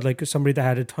se, but like somebody that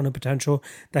had a ton of potential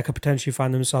that could potentially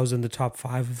find themselves in the top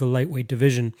 5 of the lightweight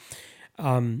division.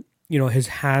 His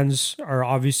hands are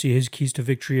obviously his keys to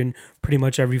victory in pretty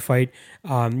much every fight.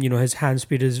 His hand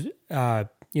speed is,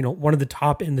 one of the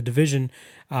top in the division,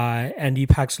 and he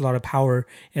packs a lot of power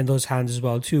in those hands as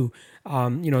well too.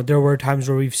 There were times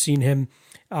where we've seen him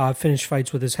finish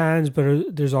fights with his hands,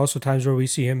 but there's also times where we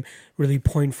see him really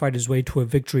point fight his way to a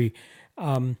victory.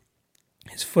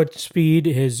 His foot speed,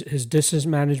 his distance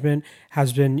management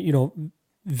has been,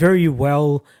 very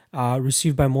well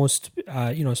received by most,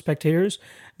 spectators.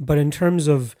 But in terms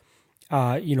of,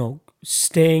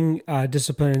 staying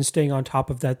disciplined and staying on top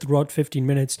of that throughout 15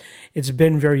 minutes, it's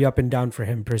been very up and down for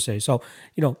him per se. So,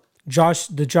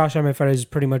 the Josh Emmett fight is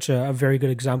pretty much a very good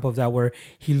example of that, where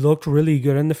he looked really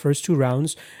good in the first 2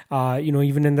 rounds.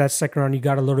 Even in that second round, he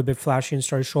got a little bit flashy and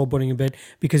started showboating a bit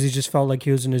because he just felt like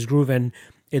he was in his groove, and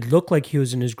it looked like he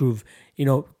was in his groove.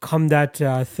 Come that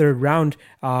third round,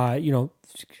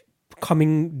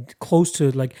 coming close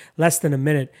to like less than a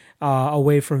minute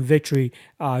away from victory,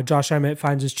 Josh Emmett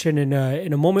finds his chin in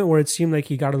a moment where it seemed like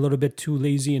he got a little bit too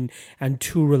lazy and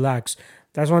too relaxed.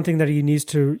 That's one thing that he needs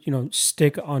to,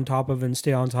 stick on top of and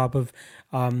stay on top of.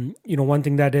 One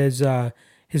thing that is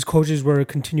his coaches were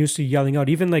continuously yelling out,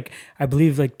 even I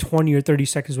believe 20 or 30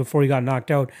 seconds before he got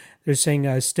knocked out, they're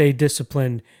saying, stay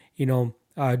disciplined,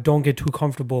 don't get too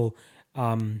comfortable,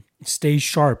 stay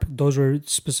sharp. Those were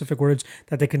specific words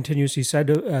that they continuously said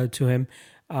to him.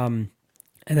 And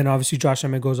then obviously Josh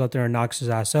Emmett goes out there and knocks his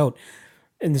ass out.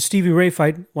 In the Stevie Ray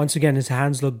fight, once again, his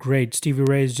hands look great. Stevie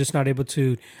Ray is just not able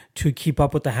to keep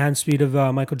up with the hand speed of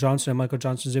Michael Johnson, and Michael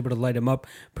Johnson is able to light him up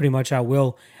pretty much at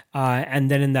will.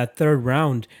 And then in that third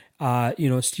round,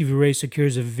 Stevie Ray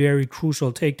secures a very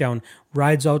crucial takedown,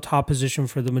 rides out top position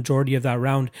for the majority of that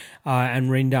round,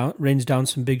 and rains down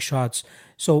some big shots.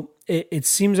 So it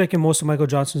seems like in most of Michael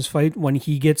Johnson's fight, when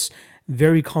he gets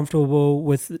very comfortable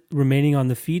with remaining on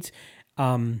the feet,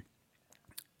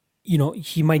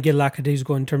 he might get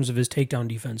lackadaisical in terms of his takedown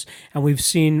defense. And we've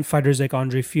seen fighters like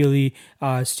Andre Fili,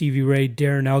 Stevie Ray,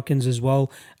 Darren Elkins as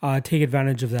well take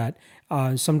advantage of that.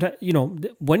 Sometimes,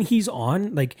 when he's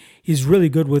on, he's really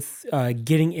good with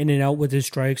getting in and out with his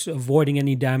strikes, avoiding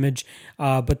any damage.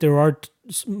 But there are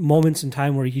moments in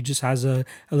time where he just has a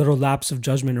little lapse of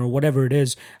judgment or whatever it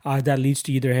is that leads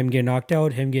to either him getting knocked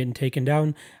out, him getting taken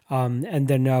down, and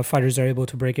then fighters are able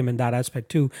to break him in that aspect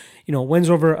too. Wins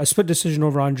over a split decision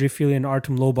over Andre Fili and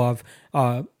Artem Lobov,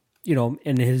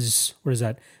 in his,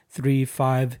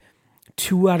 3-5,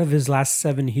 2 out of his last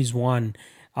 7 he's won.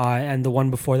 And the one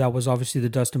before that was obviously the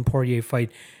Dustin Poirier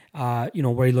fight,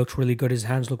 where he looked really good. His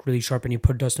hands looked really sharp and he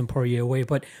put Dustin Poirier away.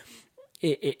 But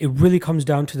it really comes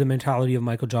down to the mentality of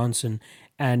Michael Johnson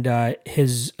and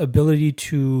his ability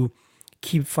to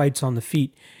keep fights on the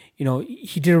feet.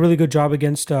 He did a really good job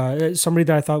against somebody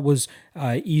that I thought was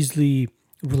easily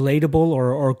relatable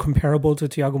or comparable to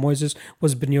Thiago Moises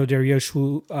was Beneil Dariush,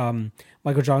 who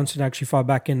Michael Johnson actually fought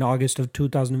back in August of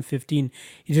 2015.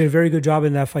 He did a very good job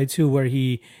in that fight too, where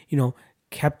he,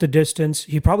 kept the distance.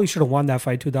 He probably should have won that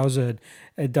fight too. That was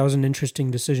an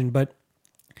interesting decision, but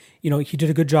he did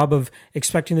a good job of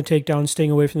expecting the takedowns, staying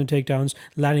away from the takedowns,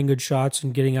 landing good shots,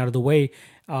 and getting out of the way.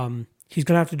 He's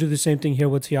going to have to do the same thing here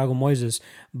with Thiago Moises.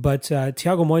 But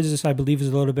Thiago Moises, I believe, is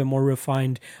a little bit more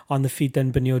refined on the feet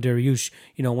than Beneil Dariush.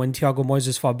 When Thiago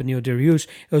Moises fought Beneil Dariush,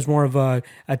 it was more of a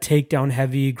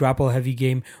takedown-heavy, grapple-heavy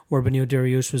game where Beneil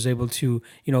Dariush was able to,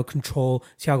 control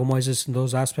Thiago Moises in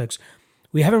those aspects.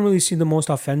 We haven't really seen the most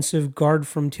offensive guard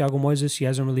from Thiago Moises. He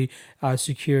hasn't really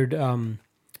secured a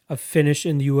finish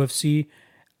in the UFC.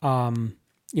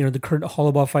 The Kurt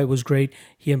Holloway fight was great.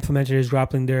 He implemented his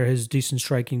grappling there, his decent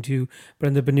striking too. But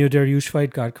in the Beneil Dariush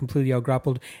fight, got completely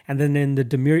out-grappled. And then in the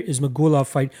Damir Ismagulov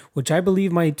fight, which I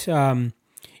believe might,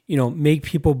 make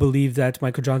people believe that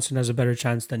Michael Johnson has a better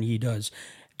chance than he does.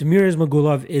 Damir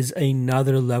Ismagulov is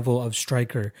another level of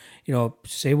striker.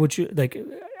 Say what you like.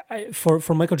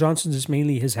 For Michael Johnson, it's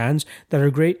mainly his hands that are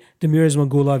great. Damir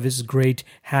Ismagulov is great,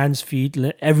 hands, feet,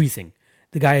 everything.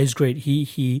 The guy is great.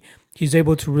 He's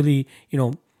able to really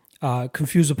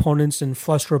confuse opponents and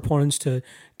fluster opponents to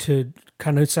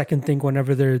kind of second think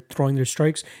whenever they're throwing their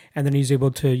strikes, and then he's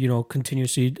able to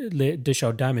continuously dish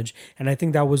out damage. And I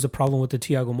think that was the problem with the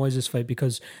Thiago Moises fight,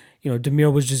 because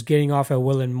Damir was just getting off at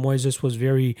will, and Moises was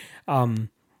very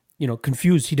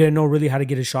confused. He didn't know really how to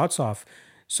get his shots off.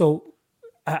 So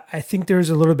I think there's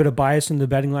a little bit of bias in the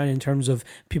betting line in terms of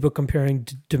people comparing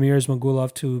Damir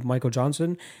Ismagulov to Michael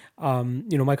Johnson.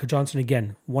 Michael Johnson,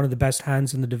 again, one of the best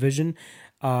hands in the division.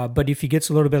 But if he gets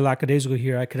a little bit lackadaisical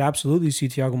here, I could absolutely see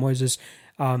Thiago Moises,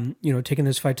 taking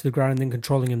this fight to the ground and then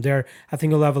controlling him there. I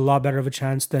think he'll have a lot better of a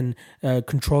chance than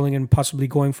controlling and possibly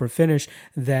going for a finish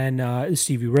than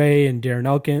Stevie Ray and Darren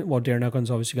Elkin. Well, Darren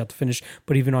Elkin's obviously got the finish,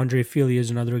 but even Andre Fili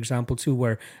is another example too,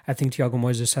 where I think Thiago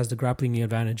Moises has the grappling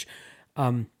advantage.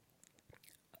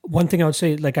 One thing I would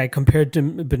say, like I compared to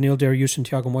Beneil Dariush and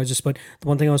Thiago Moises, but the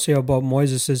one thing I would say about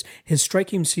Moises is his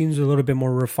striking seems a little bit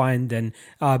more refined than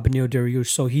Beneil Dariush.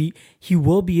 So he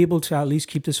will be able to at least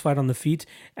keep this fight on the feet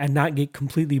and not get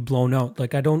completely blown out.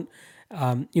 Like I don't,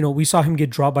 we saw him get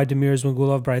dropped by Damir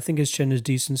Ismagulov, but I think his chin is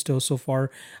decent still so far.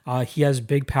 He has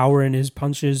big power in his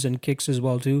punches and kicks as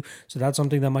well too. So that's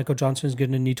something that Michael Johnson is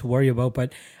going to need to worry about.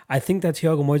 But I think that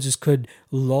Thiago Moises could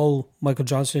lull Michael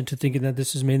Johnson into thinking that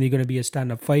this is mainly going to be a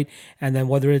stand-up fight. And then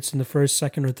whether it's in the first,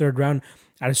 second, or third round,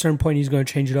 at a certain point, he's going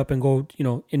to change it up and go,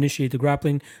 initiate the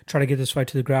grappling, try to get this fight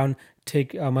to the ground,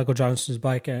 take Michael Johnson's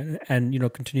bike and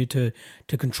continue to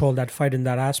control that fight in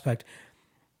that aspect.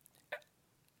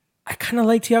 I kind of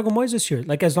like Thiago Moises here.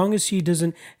 Like, as long as he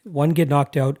doesn't, one, get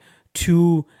knocked out,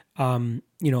 two,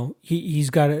 he's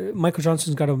got to, Michael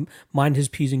Johnson's got to mind his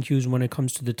P's and Q's when it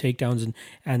comes to the takedowns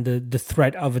and the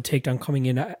threat of a takedown coming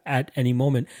in at any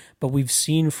moment. But we've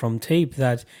seen from tape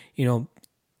that,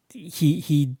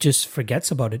 he just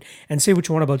forgets about it. And say what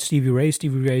you want about Stevie Ray.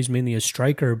 Stevie Ray is mainly a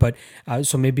striker, but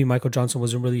so maybe Michael Johnson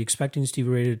wasn't really expecting Stevie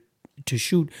Ray to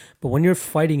shoot. But when you're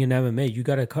fighting in MMA, you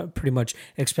got to pretty much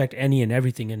expect any and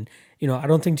everything. And, I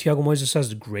don't think Thiago Moises has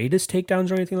the greatest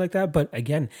takedowns or anything like that. But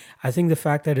again, I think the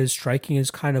fact that his striking is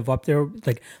kind of up there,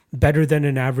 like better than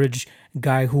an average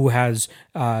guy who has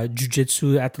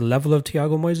jiu-jitsu at the level of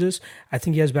Thiago Moises, I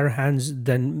think he has better hands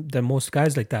than most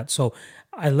guys like that. So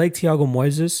I like Thiago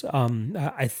Moises.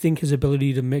 I think his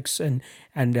ability to mix and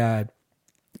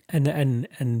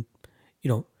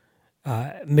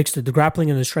mix the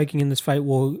grappling and the striking in this fight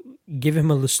will give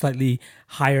him a slightly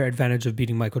higher advantage of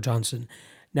beating Michael Johnson.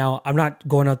 Now, I'm not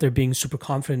going out there being super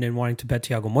confident and wanting to bet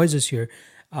Thiago Moises here,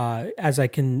 as I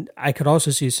could also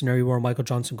see a scenario where Michael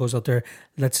Johnson goes out there,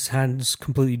 lets his hands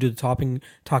completely do the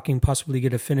talking, possibly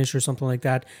get a finish or something like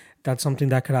that. That's something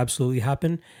that could absolutely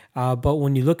happen. But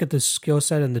when you look at the skill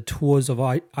set and the tools of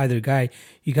either guy,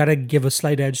 you got to give a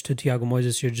slight edge to Thiago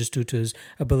Moises here just due to his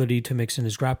ability to mix in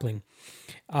his grappling.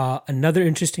 Another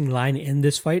interesting line in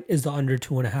this fight is the under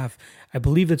 2.5. I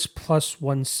believe it's plus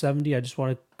 170. I just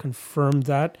want to confirm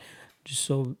that. Just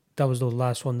so that was the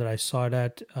last one that I saw it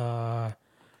at. Under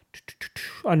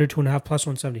 2.5 plus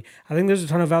 170. I think there's a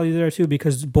ton of value there too,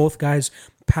 because both guys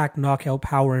pack knockout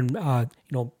power and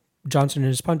Johnson in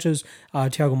his punches,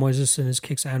 Thiago Moises in his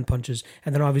kicks and punches.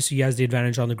 And then obviously he has the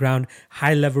advantage on the ground.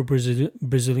 High level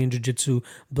Brazilian Jiu-Jitsu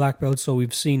black belt. So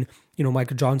we've seen,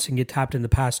 Michael Johnson get tapped in the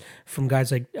past from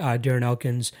guys like Darren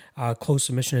Elkins, close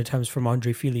submission attempts from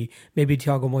Andre Fili. Maybe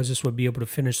Thiago Moises would be able to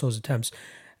finish those attempts.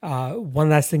 One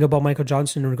last thing about Michael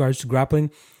Johnson in regards to grappling.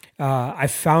 I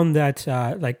found that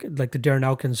like the Darren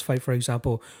Elkins fight, for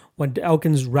example, when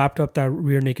Elkins wrapped up that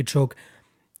rear naked choke,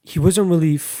 he wasn't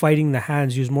really fighting the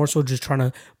hands. He was more so just trying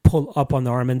to pull up on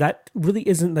the arm. And that really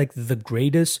isn't like the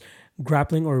greatest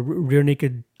grappling or rear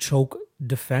naked choke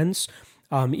defense.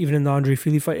 Even in the Andre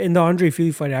Fili fight. In the Andre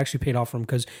Fili fight, it actually paid off for him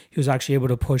because he was actually able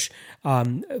to push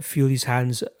Fili's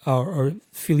hands or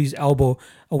Fili's elbow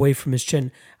away from his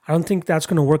chin. I don't think that's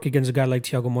going to work against a guy like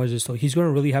Thiago Moises, though. He's going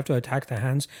to really have to attack the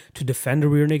hands to defend a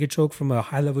rear naked choke from a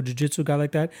high-level jiu-jitsu guy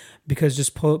like that, because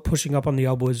just pushing up on the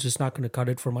elbow is just not going to cut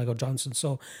it for Michael Johnson.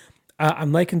 So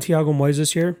I'm liking Thiago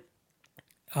Moises here.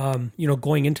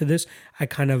 Going into this, I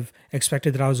kind of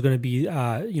expected that I was going to be,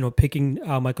 picking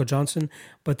Michael Johnson,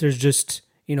 but there's just,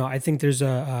 I think there's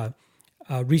a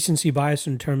recency bias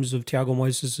in terms of Thiago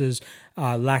Moises'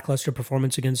 lackluster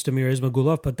performance against Damir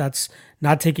Ismagulov, but that's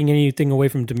not taking anything away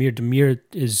from Damir. Damir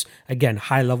is, again,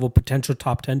 high-level potential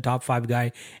top 10, top 5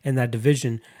 guy in that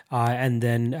division. And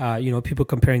then, people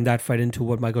comparing that fight into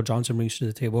what Michael Johnson brings to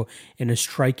the table in a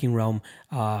striking realm.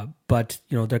 But,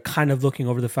 they're kind of looking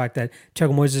over the fact that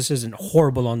Thiago Moises isn't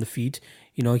horrible on the feet.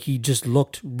 He just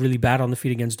looked really bad on the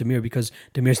feet against Damir because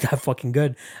Damir's that fucking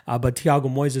good. But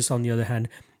Thiago Moises, on the other hand,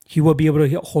 he will be able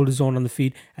to hold his own on the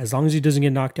feet. As long as he doesn't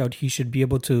get knocked out, he should be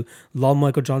able to lull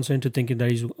Michael Johnson into thinking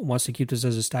that he wants to keep this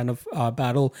as a stand-up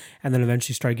battle and then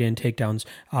eventually start getting takedowns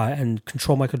and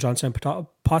control Michael Johnson and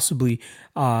possibly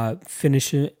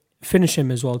finish him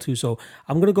as well too. So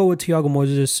I'm going to go with Thiago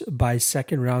Moises by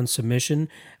second round submission.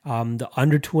 The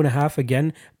under 2.5,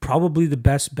 again, probably the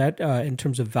best bet in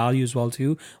terms of value as well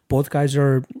too. Both guys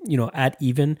are, at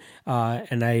even.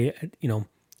 And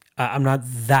I'm not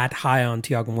that high on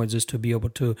Thiago Moises to be able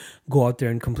to go out there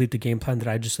and complete the game plan that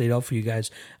I just laid out for you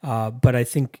guys. But I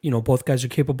think, both guys are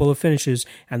capable of finishes,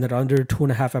 and that under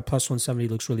 2.5 at plus 170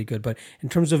 looks really good. But in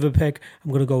terms of a pick, I'm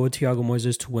going to go with Thiago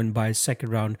Moises to win by second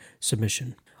round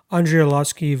submission. Andrei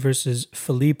Arlovski versus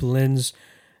Philippe Lins.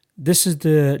 This is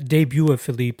the debut of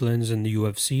Philippe Lins in the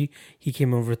UFC. He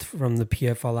came over from the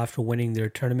PFL after winning their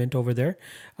tournament over there.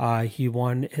 He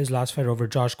won his last fight over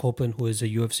Josh Copeland, who is a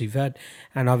UFC vet,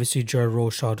 and obviously Jared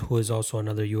Roshaw, who is also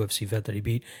another UFC vet that he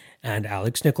beat, and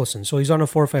Alex Nicholson. So he's on a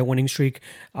 4-fight winning streak.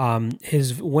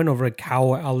 His win over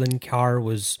Kao Alan Carr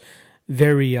was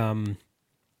very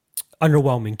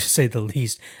underwhelming, to say the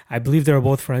least. I believe they were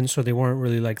both friends, so they weren't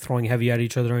really like throwing heavy at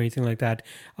each other or anything like that.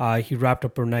 He wrapped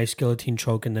up a nice guillotine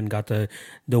choke and then got the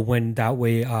win that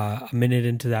way a minute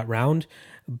into that round.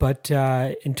 But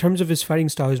in terms of his fighting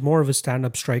style, he's more of a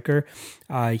stand-up striker.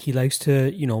 He likes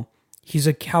to, he's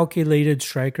a calculated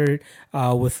striker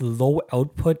with low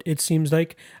output, it seems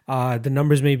like. The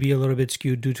numbers may be a little bit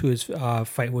skewed due to his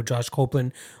fight with Josh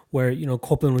Copeland, where,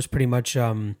 Copeland was pretty much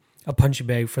a punching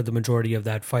bag for the majority of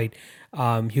that fight.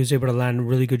 He was able to land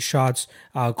really good shots.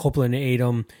 Copeland ate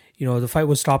him. The fight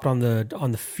was stopped on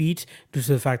the feet due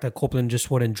to the fact that Copeland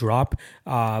just wouldn't drop.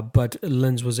 But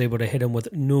Lins was able to hit him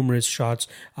with numerous shots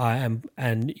and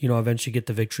eventually get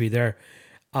the victory there.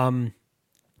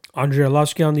 Andrei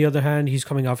Arlovski, on the other hand, he's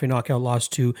coming off a knockout loss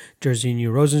to Jairzinho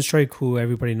Rozenstruik, who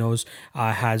everybody knows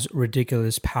has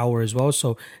ridiculous power as well,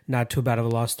 so not too bad of a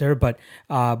loss there. But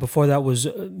before that was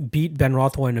beat Ben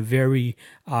Rothwell in a very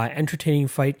entertaining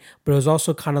fight, but it was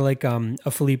also kind of like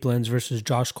a Philippe Lins versus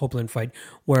Josh Copeland fight,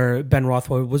 where Ben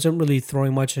Rothwell wasn't really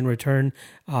throwing much in return.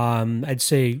 I'd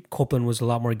say Copeland was a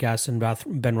lot more gassed than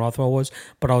Ben Rothwell was,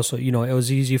 but also, it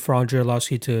was easy for Andrei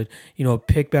Arlovski to,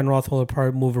 pick Ben Rothwell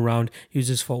apart, move around, use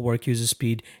his footwork, use his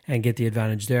speed, and get the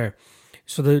advantage there.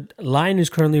 So the line is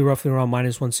currently roughly around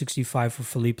minus 165 for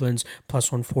Philippe Lins,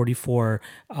 plus 140 for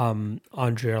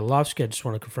Andrei Arlovski. I just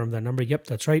want to confirm that number. Yep,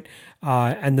 that's right.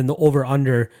 And then the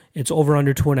over-under, it's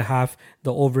over-under 2.5.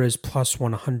 The over is plus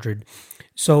 100.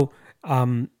 So,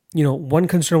 one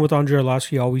concern with Andrei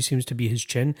Arlovski always seems to be his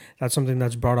chin. That's something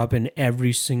that's brought up in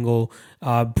every single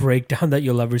breakdown that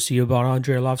you'll ever see about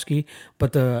Andrei Arlovski.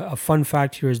 But a fun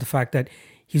fact here is the fact that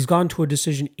he's gone to a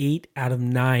decision 8 out of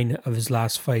 9 of his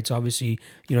last fights. Obviously,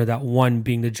 that one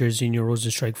being the Jairzinho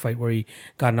Rozenstruik fight where he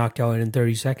got knocked out in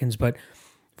 30 seconds. But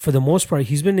for the most part,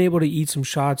 he's been able to eat some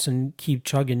shots and keep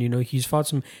chugging. He's fought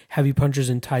some heavy punchers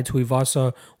in Tai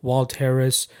Tuivasa, Walt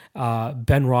Harris,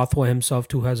 Ben Rothwell himself,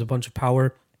 too, has a bunch of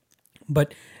power.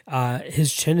 But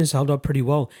his chin is held up pretty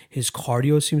well. His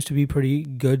cardio seems to be pretty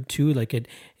good too. Like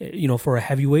for a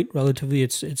heavyweight, relatively,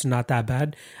 it's not that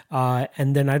bad.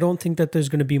 And then I don't think that there's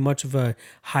going to be much of a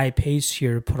high pace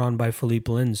here put on by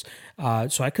Philippe Lins.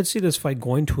 So I could see this fight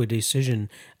going to a decision.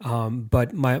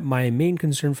 But my main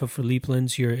concern for Philippe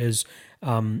Lins here is,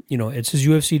 it's his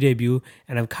UFC debut,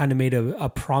 and I've kind of made a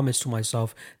promise to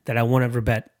myself that I won't ever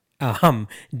bet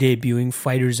debuting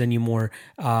fighters anymore.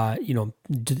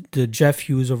 The Jeff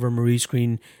Hughes over Maurice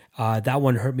Green, that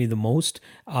one hurt me the most.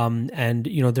 And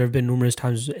there have been numerous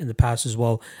times in the past as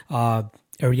well.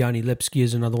 Ariane Lipski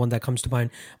is another one that comes to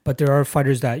mind. But there are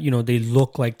fighters that, they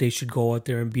look like they should go out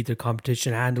there and beat their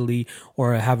competition handily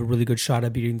or have a really good shot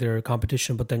at beating their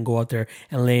competition, but then go out there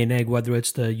and lay an egg, whether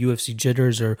it's the UFC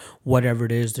jitters or whatever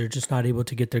it is. They're just not able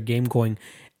to get their game going.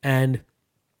 And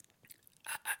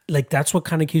that's what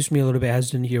kind of keeps me a little bit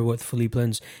hesitant here with Philippe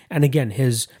Lins. And again,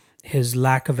 his his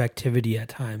lack of activity at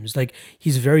times. Like,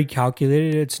 he's very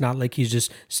calculated. It's not like he's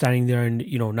just standing there and,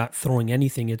 not throwing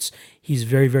anything. He's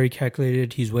very, very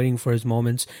calculated. He's waiting for his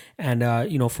moments. And,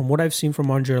 from what I've seen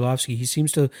from Andrei Arlovski, he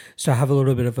seems to still have a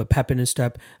little bit of a pep in his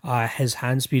step. His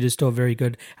hand speed is still very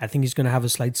good. I think he's going to have a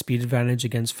slight speed advantage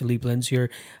against Philippe Lins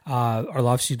here.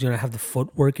 Arlovski's going to have the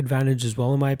footwork advantage as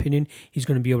well, in my opinion. He's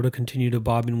going to be able to continue to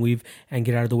bob and weave and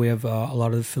get out of the way of a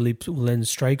lot of the Philippe Lins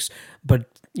strikes. But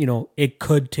it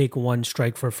could take one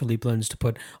strike for Philippe Lins to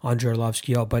put Andrei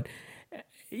Arlovski out. But,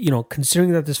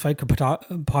 considering that this fight could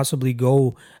possibly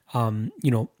go,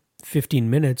 15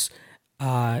 minutes,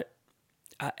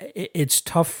 it's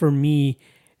tough for me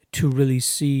to really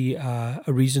see a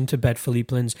reason to bet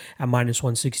Philippe Lins at minus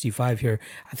 165 here.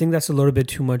 I think that's a little bit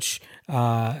too much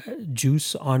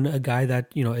juice on a guy that,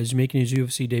 is making his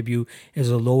UFC debut, is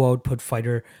a low output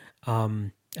fighter,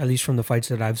 at least from the fights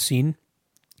that I've seen.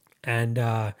 And,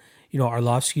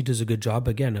 Arlovski does a good job,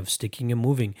 again, of sticking and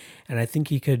moving. And I think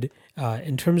he could,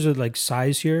 in terms of like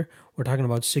size here, we're talking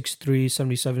about 6'3",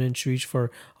 77-inch reach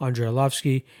for Andrei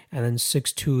Arlovski, and then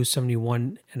 6'2",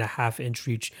 71.5-inch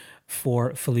reach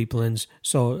for Philippe Lins.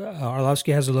 So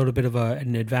Arlovski has a little bit of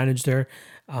an advantage there.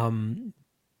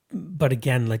 But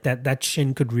again, like that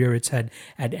chin could rear its head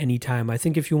at any time. I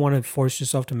think if you want to force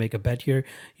yourself to make a bet here,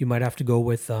 you might have to go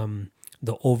with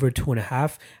the over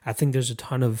 2.5. I think there's a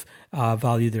ton of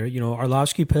value there.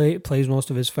 Arlovski plays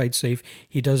most of his fights safe.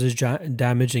 He does his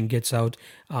damage and gets out.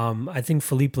 I think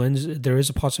Philippe Lins, there is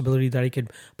a possibility that he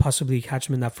could possibly catch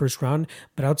him in that first round.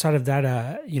 But outside of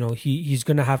that, he's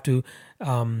going to have to...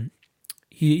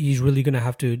 He's really going to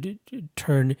have to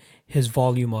turn his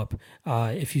volume up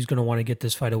if he's going to want to get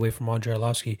this fight away from Andrei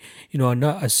Arlovski.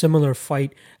 A similar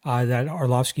fight that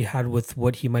Arlovski had with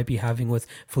what he might be having with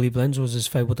Philippe Lins was his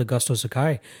fight with Augusto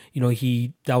Sakai.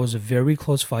 That was a very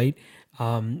close fight.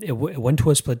 It went to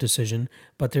a split decision,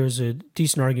 but there was a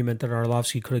decent argument that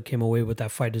Arlovski could have came away with that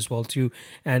fight as well too.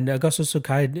 And Augusto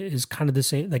Sakai is kind of the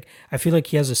same. Like, I feel like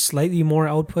he has a slightly more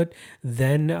output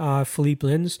than Philippe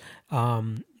Lins.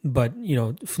 But,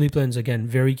 Philippe Lins, again,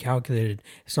 very calculated.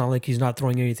 It's not like he's not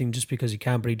throwing anything just because he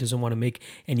can, but he doesn't want to make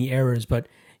any errors. But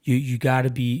you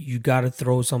gotta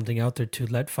throw something out there to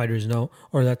let fighters know,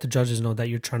 or let the judges know that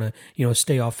you're trying to,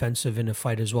 stay offensive in a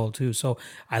fight as well too. So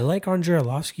I like Andrei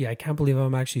Arlovski. I can't believe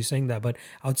I'm actually saying that, but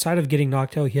outside of getting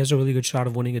knocked out, he has a really good shot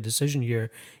of winning a decision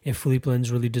here if Philippe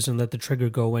Lins really doesn't let the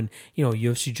trigger go, and,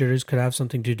 UFC jitters could have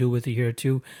something to do with it here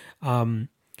too.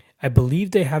 I believe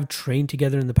they have trained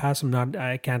together in the past.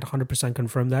 I can't 100%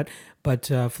 confirm that, but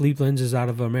Philippe Lins is out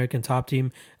of American Top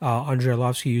Team. Andrei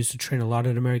Arlovski used to train a lot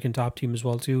at American Top Team as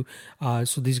well too.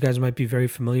 So these guys might be very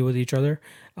familiar with each other.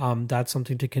 That's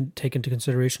something to take into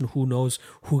consideration. Who knows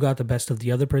who got the best of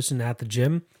the other person at the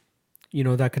gym?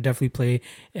 That could definitely play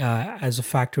as a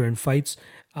factor in fights.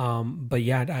 But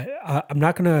yeah, I'm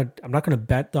not gonna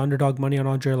bet the underdog money on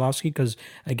Andrei Arlovski because,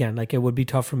 again, like, it would be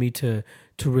tough for me to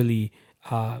really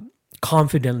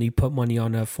confidently put money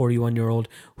on a 41-year-old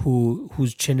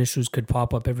whose chin issues could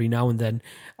pop up every now and then.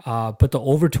 But the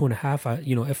over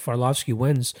 2.5, if Arlovski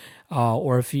wins,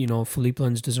 or if Philippe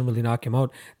Lins doesn't really knock him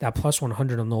out, that plus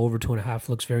 100 on the over 2.5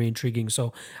 looks very intriguing.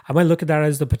 So I might look at that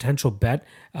as the potential bet.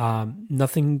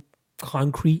 Nothing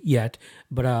concrete yet,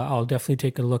 but I'll definitely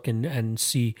take a look and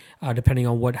see, depending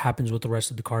on what happens with the rest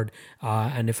of the card,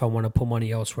 and if I want to put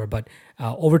money elsewhere. But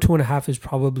over 2.5 is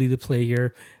probably the play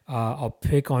here. I'll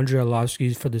pick Andrei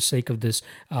Arlovski for the sake of this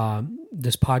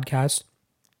podcast.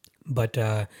 But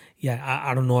yeah,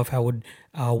 I don't know if I would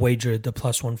wager the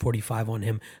plus 145 on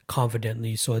him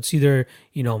confidently. So it's either,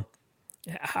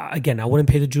 again, I wouldn't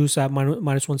pay the juice at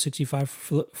minus 165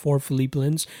 for Philippe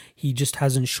Lins. He just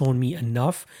hasn't shown me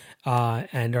enough.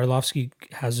 And Arlovski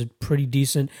has a pretty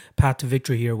decent path to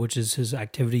victory here, which is his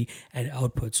activity and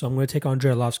output. So I'm going to take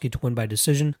Andrei Arlovski to win by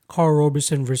decision. Karl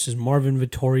Roberson versus Marvin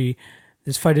Vettori.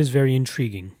 This fight is very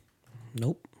intriguing.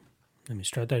 Nope. Let me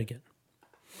start that again.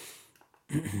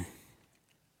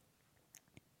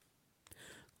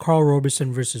 Karl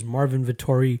Roberson versus Marvin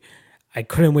Vettori. I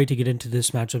couldn't wait to get into this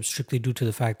matchup strictly due to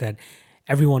the fact that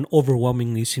everyone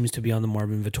overwhelmingly seems to be on the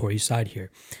Marvin Vettori side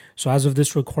here. So as of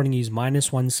this recording, he's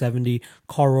minus 170.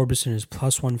 Karl Roberson is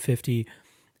plus 150.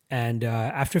 And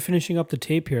after finishing up the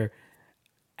tape here,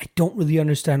 I don't really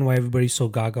understand why everybody's so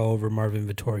gaga over Marvin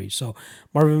Vettori. So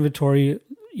Marvin Vettori,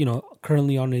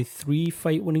 currently on a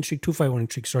 2-fight winning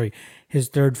streak, sorry. His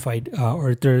third fight,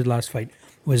 or third last fight,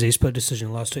 was a split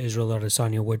decision loss to Israel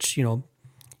Adesanya, which,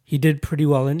 he did pretty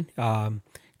well in.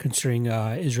 considering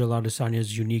Israel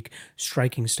Adesanya's unique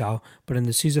striking style. But in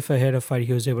the Cesar Ferreira fight,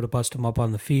 he was able to bust him up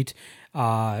on the feet,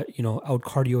 out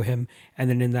cardio him. And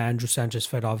then in the Andrew Sanchez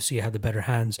fight, obviously he had the better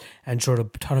hands and showed a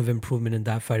ton of improvement in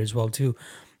that fight as well too.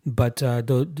 But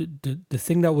the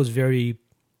thing that was very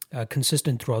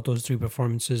consistent throughout those three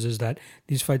performances is that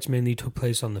these fights mainly took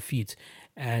place on the feet.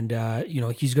 And,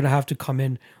 he's going to have to come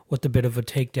in with a bit of a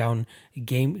takedown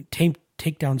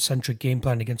centric game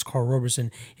plan against Karl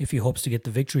Roberson if he hopes to get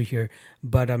the victory here.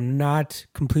 But I'm not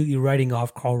completely writing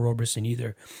off Karl Roberson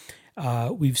either.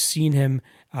 We've seen him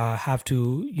have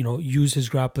to, use his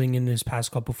grappling in his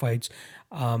past couple fights.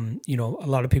 A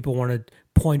lot of people want to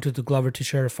point to the Glover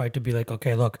Teixeira fight to be like,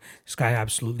 okay, look, this guy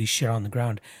absolutely shit on the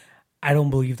ground. I don't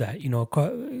believe that.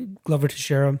 Glover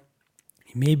Teixeira,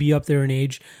 he may be up there in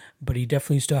age, but he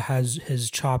definitely still has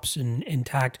his chops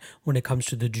intact when it comes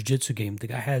to the jiu-jitsu game. The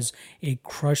guy has a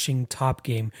crushing top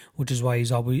game, which is why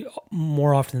he's always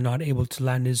more often than not able to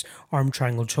land his arm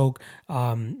triangle choke,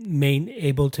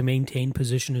 able to maintain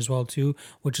position as well too,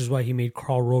 which is why he made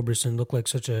Karl Roberson look like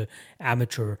such a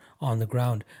amateur on the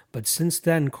ground. But since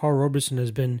then, Karl Roberson has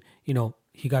been,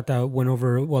 he got that win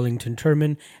over Wellington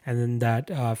Turman and then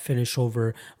that finish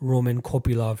over Roman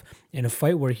Kopylov in a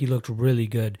fight where he looked really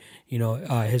good.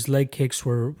 His leg kicks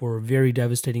were very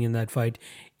devastating in that fight.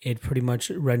 It pretty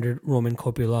much rendered Roman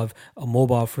Kopylov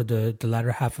immobile for the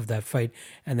latter half of that fight,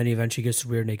 and then he eventually gets the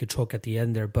rear naked choke at the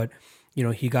end there. But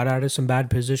he got out of some bad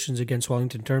positions against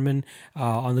Wellington Turman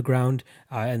on the ground,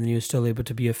 and then he was still able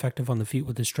to be effective on the feet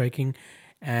with his striking.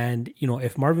 And,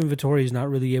 if Marvin Vettori is not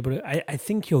really able to, I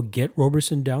think he'll get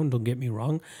Roberson down, don't get me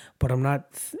wrong, but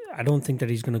I don't think that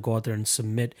he's going to go out there and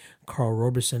submit Karl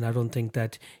Roberson. I don't think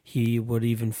that he would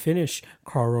even finish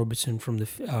Karl Roberson from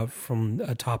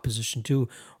a top position too.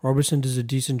 Roberson does a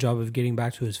decent job of getting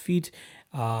back to his feet.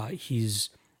 He's,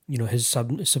 his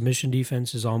submission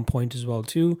defense is on point as well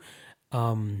too.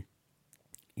 I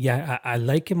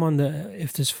like him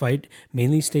if this fight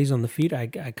mainly stays on the feet, I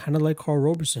kind of like Karl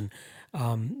Roberson.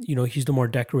 He's the more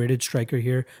decorated striker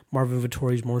here. Marvin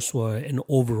Vettori is more so an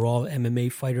overall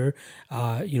MMA fighter,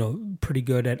 pretty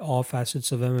good at all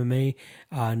facets of MMA,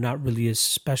 not really a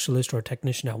specialist or a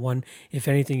technician at one. If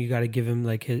anything, you got to give him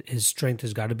like his strength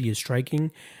has got to be his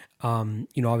striking.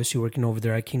 Obviously working over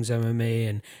there at Kings MMA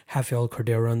and Rafael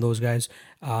Cordero and those guys,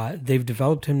 they've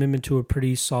developed him into a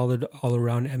pretty solid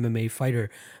all-around MMA fighter.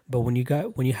 But when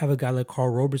you have a guy like Karl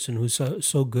Roberson who's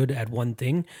so good at one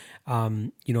thing,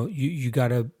 you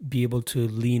gotta be able to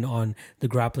lean on the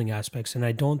grappling aspects. And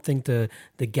I don't think the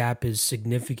gap is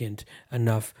significant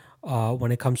enough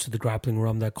when it comes to the grappling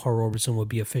realm that Karl Roberson would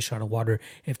be a fish out of water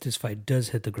if this fight does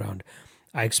hit the ground.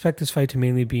 I expect this fight to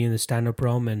mainly be in the stand-up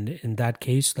realm, and in that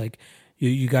case, like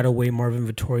you got to weigh Marvin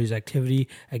Vettori's activity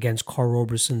against Karl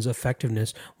Roberson's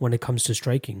effectiveness when it comes to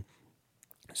striking.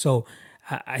 So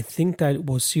I think that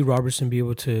we'll see Roberson be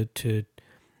able to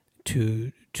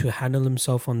handle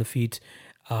himself on the feet,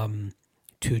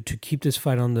 to keep this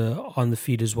fight on the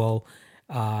feet as well.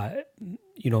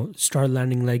 Start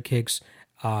landing leg kicks.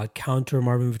 Counter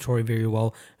Marvin Vettori very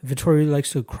well. Vettori likes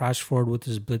to crash forward with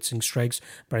his blitzing strikes,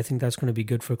 but I think that's going to be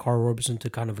good for Karl Roberson to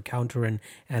kind of a counter and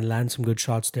land some good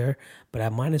shots there. But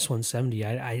at minus 170,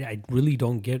 I really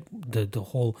don't get the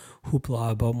whole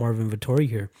hoopla about Marvin Vettori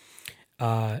here.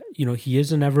 He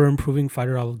is an ever improving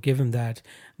fighter. I'll give him that,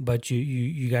 but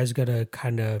you guys gotta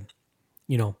kind of,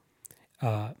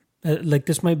 like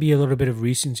this might be a little bit of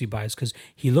recency bias because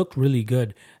he looked really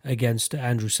good against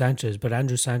Andrew Sanchez, but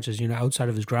Andrew Sanchez, outside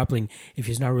of his grappling, if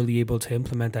he's not really able to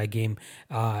implement that game,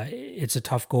 it's a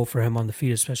tough goal for him on the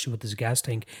feet, especially with his gas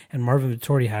tank. And Marvin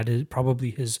Vettori had probably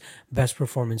his best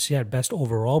performance yet, best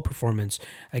overall performance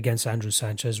against Andrew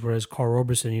Sanchez, whereas Karl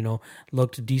Roberson,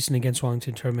 looked decent against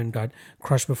Wellington Turman, got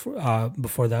crushed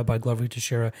before that by Glover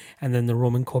Teixeira, and then the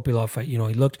Roman Kopylov fight, he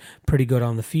looked pretty good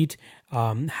on the feet.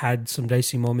 Had some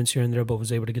dicey moments here and there, but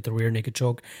was able to get the rear naked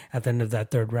choke at the end of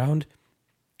that third round.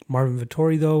 Marvin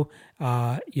Vettori, though,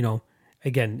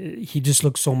 again, he just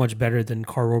looks so much better than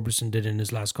Karl Roberson did in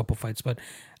his last couple fights. But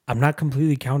I'm not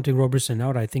completely counting Roberson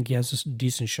out. I think he has a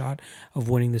decent shot of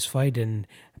winning this fight. And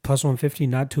plus 150,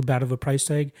 not too bad of a price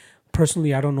tag.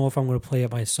 Personally, I don't know if I'm going to play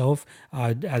it myself,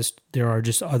 as there are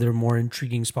just other more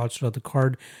intriguing spots throughout the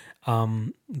card.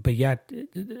 But yeah,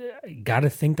 gotta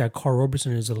think that Karl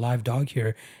Roberson is a live dog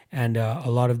here, and a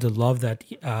lot of the love that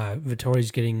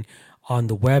Vettori's getting on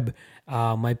the web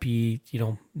might be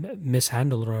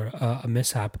mishandled or a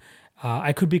mishap.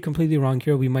 I could be completely wrong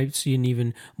here. We might see an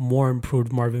even more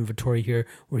improved Marvin Vettori here,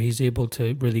 where he's able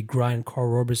to really grind Karl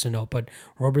Roberson out. But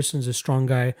Roberson's a strong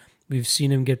guy We've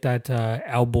seen him get that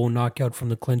elbow knockout from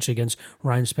the clinch against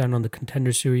Ryan Spann on the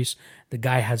Contender Series. The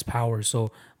guy has power,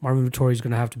 so Marvin Vettori is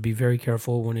going to have to be very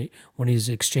careful when he's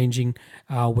exchanging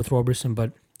with Roberson.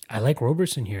 But I like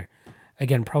Roberson here.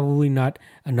 Again, probably not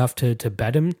enough to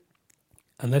bet him,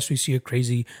 unless we see a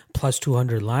crazy plus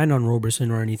 200 line on Roberson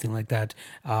or anything like that.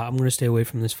 I'm going to stay away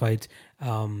from this fight.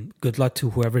 Good luck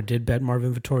to whoever did bet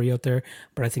Marvin Vettori out there,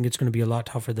 but I think it's going to be a lot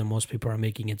tougher than most people are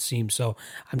making it seem. So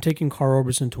I'm taking Carl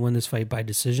Roberson to win this fight by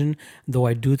decision, though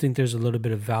I do think there's a little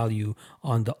bit of value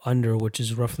on the under, which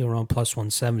is roughly around plus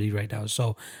 170 right now.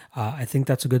 So I think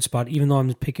that's a good spot. Even though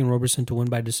I'm picking Roberson to win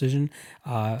by decision,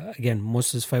 again, most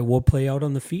of this fight will play out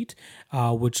on the feet,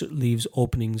 which leaves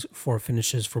openings for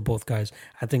finishes for both guys.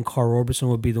 I think Carl Roberson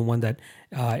would be the one that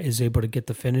is able to get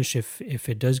the finish if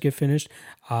it does get finished.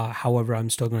 However, I'm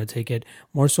still going to take it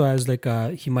more so as like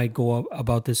he might go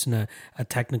about this in a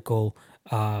technical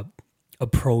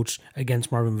approach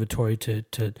against Marvin Vettori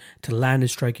to land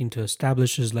his striking, to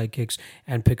establish his leg kicks,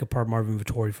 and pick apart Marvin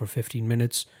Vettori for 15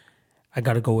 minutes. I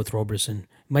got to go with Roberson.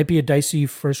 Might be a dicey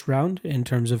first round in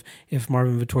terms of if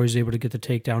Marvin Vettori is able to get the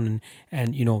takedown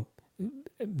and you know,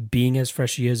 being as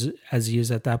fresh as he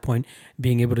is at that point,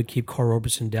 being able to keep Carl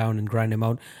Roberson down and grind him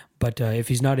out. But if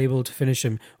he's not able to finish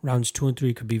him, rounds 2 and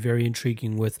 3 could be very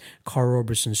intriguing with Carl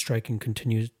Roberson's striking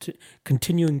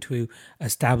continuing to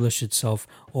establish itself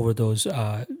over those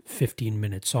 15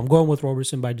 minutes. So I'm going with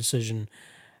Roberson by decision.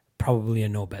 Probably a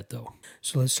no bet though.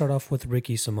 So let's start off with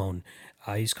Ricky Simón.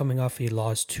 He's coming off a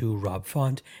loss to Rob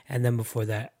Font, and then before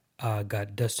that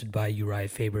got dusted by Uriah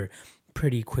Faber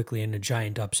pretty quickly in a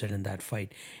giant upset in that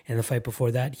fight. In the fight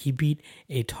before that, he beat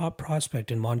a top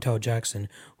prospect in Montel Jackson,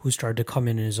 who started to come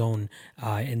in his own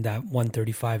in that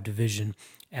 135 division.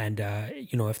 And,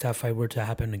 you know, if that fight were to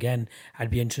happen again, I'd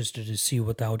be interested to see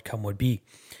what the outcome would be.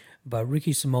 But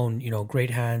Ricky Simón, you know, great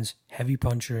hands, heavy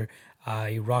puncher.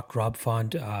 He rocked Rob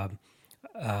Font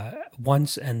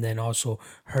once and then also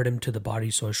hurt him to the body,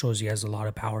 so it shows he has a lot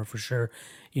of power for sure.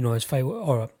 You know, his fight,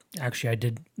 or actually I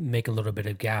did make a little bit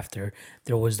of gaff there.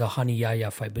 There was the Hani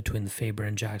Yahya fight between the Faber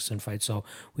and Jackson fight, so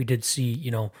we did see,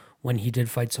 you know, when he did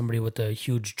fight somebody with a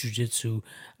huge jiu-jitsu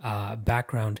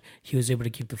background, he was able to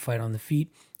keep the fight on the feet.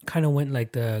 Kind of went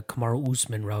like the Kamaru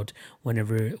Usman route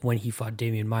when he fought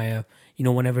Damian Maia. You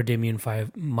know, whenever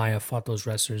Maia fought those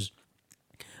wrestlers,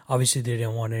 obviously, they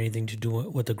didn't want anything to do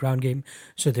with the ground game,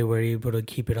 so they were able to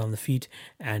keep it on the feet,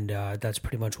 and that's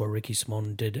pretty much what Ricky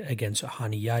Simón did against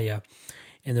Hani Yahya.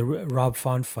 In the Rob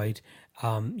Font fight,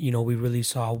 you know, we really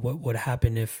saw what would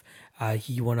happen if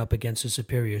he went up against a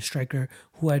superior striker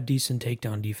who had decent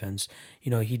takedown defense. You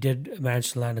know, he did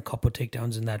manage to land a couple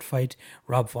takedowns in that fight.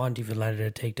 Rob Font even landed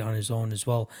a takedown his own as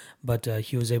well, but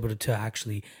he was able to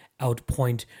actually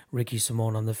outpoint Ricky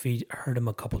Simón on the feet, hurt him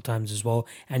a couple times as well,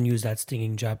 and use that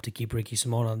stinging jab to keep Ricky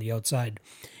Simón on the outside.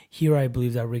 Here, I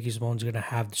believe that Ricky Simón is going to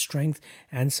have the strength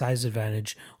and size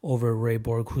advantage over Ray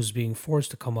Borg, who's being forced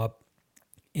to come up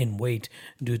in weight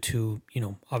due to, you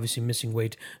know, obviously missing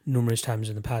weight numerous times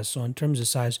in the past. So in terms of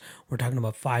size, we're talking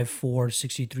about 5'4",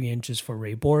 63 inches for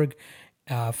Ray Borg,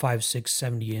 5'6",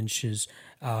 70 inches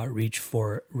reach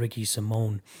for Ricky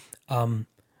Simón.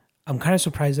 I'm kind of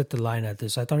surprised at the line at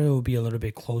this. I thought it would be a little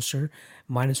bit closer.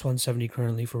 Minus 170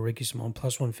 currently for Ricky Simón,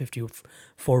 plus 150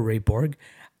 for Ray Borg.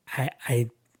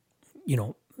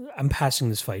 I'm passing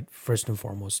this fight first and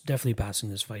foremost. Definitely passing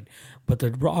this fight. But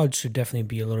the odds should definitely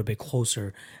be a little bit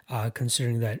closer,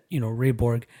 considering that, you know, Ray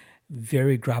Borg,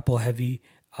 very grapple heavy,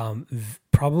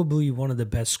 probably one of the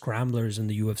best scramblers in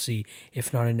the UFC,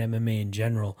 if not in MMA in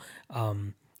general.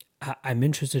 I'm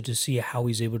interested to see how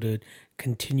he's able to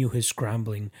continue his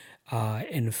scrambling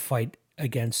in a fight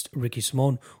against Ricky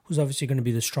Simón, who's obviously going to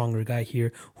be the stronger guy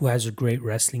here, who has a great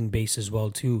wrestling base as well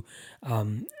too.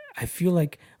 I feel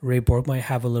like Ray Borg might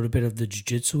have a little bit of the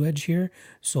jiu-jitsu edge here.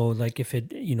 So like if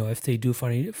they do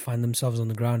find themselves on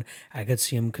the ground, I could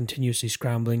see him continuously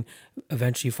scrambling,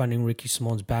 eventually finding Ricky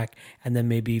Simón's back, and then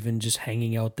maybe even just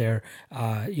hanging out there,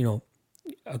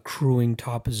 accruing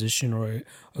top position or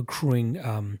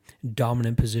accruing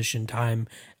dominant position time,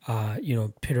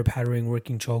 pitter-pattering,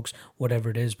 working chokes, whatever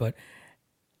it is. But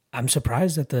I'm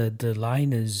surprised that the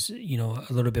line is, you know,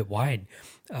 a little bit wide,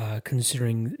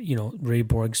 considering, you know, Ray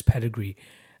Borg's pedigree.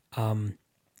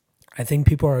 I think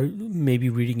people are maybe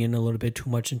reading in a little bit too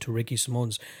much into Ricky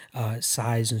Simón's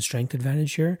size and strength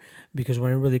advantage here, because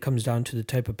when it really comes down to the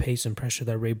type of pace and pressure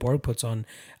that Ray Borg puts on,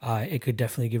 it could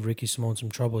definitely give Ricky Simón some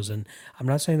troubles. And I'm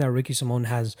not saying that Ricky Simón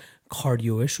has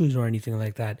cardio issues or anything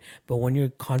like that, but when you're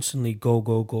constantly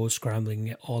go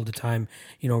scrambling all the time,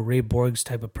 you know, Ray Borg's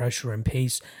type of pressure and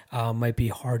pace might be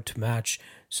hard to match.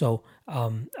 So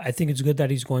I think it's good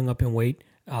that he's going up in weight.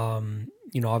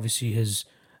 Obviously his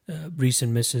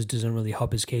recent misses doesn't really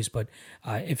help his case, but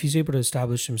if he's able to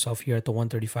establish himself here at the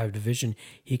 135 division,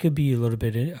 he could be a little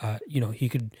bit, he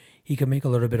could make a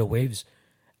little bit of waves.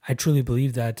 I truly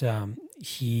believe that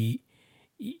he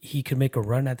could make a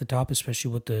run at the top,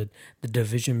 especially with the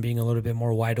division being a little bit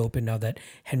more wide open now that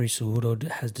Henry Cejudo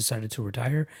has decided to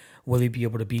retire. Will he be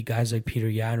able to beat guys like Peter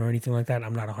Yan or anything like that?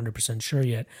 I'm not 100% sure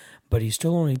yet, but he's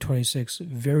still only 26,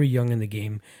 very young in the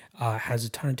game, has a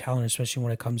ton of talent, especially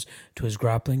when it comes to his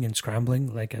grappling and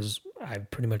scrambling, like as I've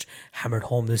pretty much hammered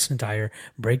home this entire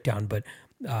breakdown. But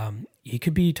he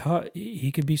could be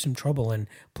he could be some trouble, and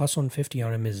plus 150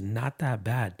 on him is not that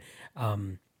bad.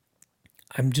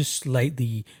 I'm just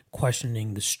slightly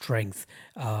questioning the strength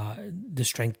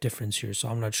difference here. So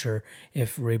I'm not sure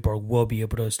if Ray Borg will be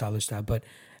able to establish that. But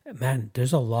man,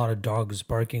 there's a lot of dogs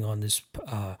barking on this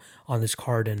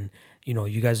card, and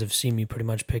you guys have seen me pretty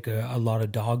much pick a lot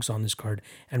of dogs on this card,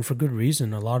 and for good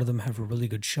reason. A lot of them have a really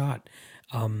good shot.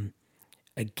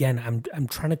 Again, I'm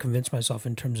trying to convince myself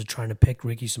in terms of trying to pick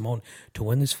Ricky Simón to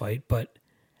win this fight, but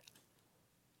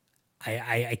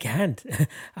I can't.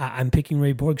 I'm picking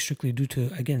Ray Borg strictly due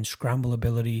to, again, scramble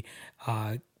ability,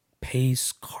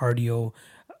 pace, cardio,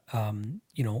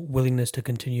 willingness to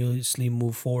continuously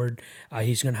move forward.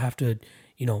 He's going to have to,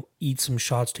 eat some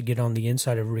shots to get on the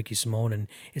inside of Ricky Simón. And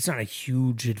it's not a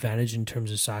huge advantage in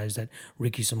terms of size that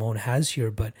Ricky Simón has here,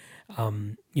 but,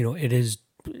 it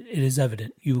is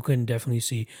evident. You can definitely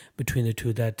see between the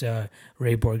two that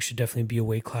Ray Borg should definitely be a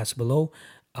weight class below.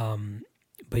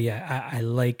 But yeah, I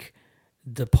like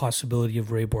the possibility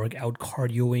of Ray Borg out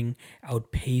cardioing,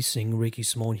 outpacing Ricky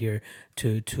Simón here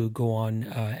to go on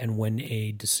and win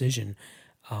a decision.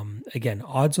 Again,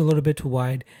 odds a little bit too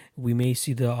wide. We may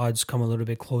see the odds come a little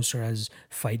bit closer as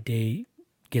fight day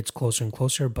gets closer and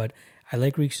closer, but I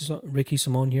like Ricky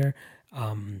Simón here.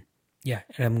 And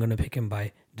I'm going to pick him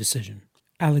by decision.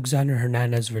 Alexander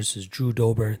Hernandez versus Drew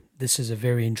Dober. This is a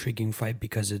very intriguing fight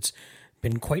because it's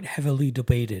been quite heavily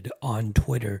debated on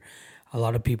Twitter. A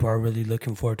lot of people are really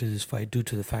looking forward to this fight due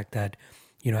to the fact that,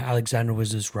 Alexander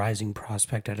was this rising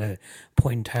prospect at a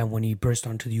point in time when he burst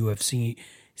onto the UFC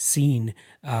scene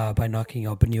by knocking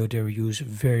out Beneil Dariush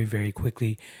very, very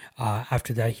quickly.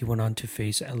 After that, he went on to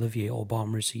face Olivier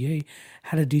Aubin-Mercier,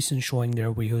 had a decent showing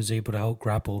there where he was able to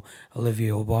out-grapple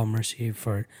Olivier Aubin-Mercier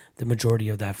for the majority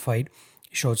of that fight.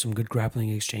 He showed some good grappling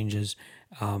exchanges,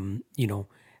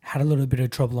 had a little bit of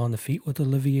trouble on the feet with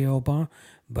Olivier Aubin,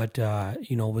 but,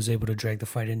 was able to drag the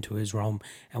fight into his realm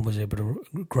and was able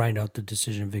to grind out the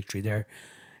decision victory there.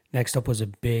 Next up was a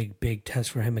big, big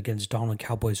test for him against Donald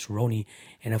Cowboy Cerrone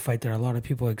in a fight that a lot of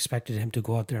people expected him to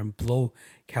go out there and blow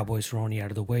Cowboy Cerrone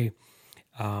out of the way.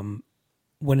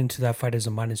 Went into that fight as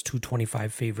a minus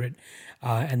 225 favorite,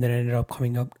 and then ended up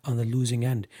coming up on the losing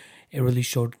end. It really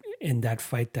showed in that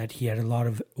fight that he had a lot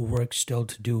of work still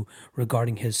to do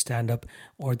regarding his stand-up,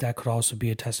 or that could also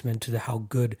be a testament to how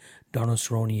good Donald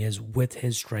Cerrone is with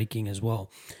his striking as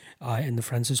well. In the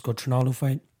Francisco Trinaldo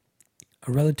fight,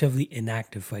 a relatively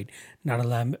inactive fight, not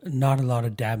a lot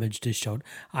of damage dished out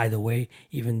either way.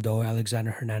 Even though Alexander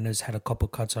Hernandez had a couple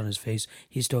cuts on his face,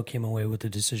 he still came away with a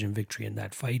decision victory in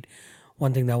that fight.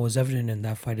 One thing that was evident in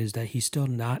that fight is that he's still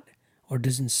not, or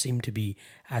doesn't seem to be,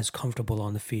 as comfortable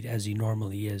on the feet as he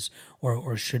normally is,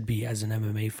 or should be as an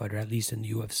MMA fighter, at least in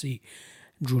the UFC.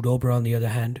 Drew Dober, on the other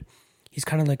hand, he's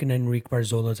kind of like an Enrique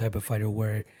Barzola type of fighter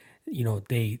where,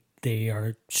 they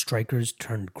are strikers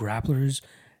turned grapplers.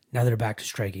 Now they're back to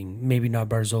striking. Maybe not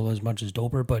Barzola as much as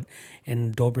Dober, but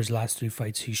in Dober's last 3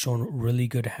 fights, he's shown really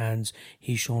good hands.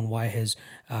 He's shown why his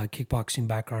kickboxing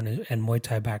background and Muay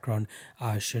Thai background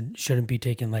shouldn't be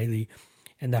taken lightly.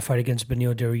 And that fight against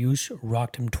Beneil Dariush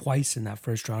rocked him twice in that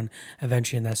first round.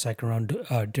 Eventually, in that second round,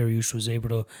 Dariush was able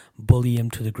to bully him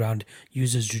to the ground,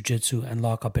 use his jiu-jitsu, and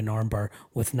lock up an armbar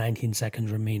with 19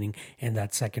 seconds remaining in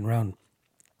that second round.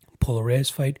 Polo Reyes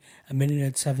fight, 1 minute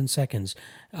and 7 seconds.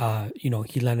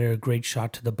 He landed a great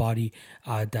shot to the body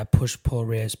that pushed Polo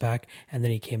Reyes back, and then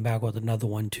he came back with another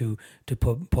one to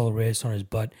put Polo Reyes on his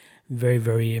butt. Very,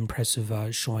 very impressive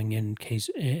showing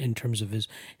in terms of his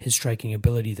striking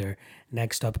ability there.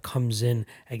 Next up comes in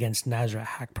against Nasrat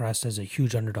Haqparast as a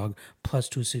huge underdog, plus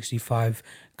 265.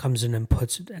 Comes in and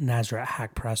puts Nasrat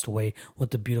Haqparast away with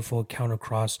the beautiful counter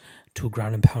cross to a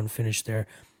ground and pound finish there.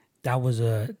 That was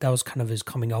kind of his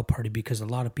coming out party because a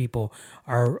lot of people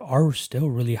are still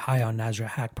really high on Nasrat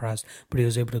Haqparast, but he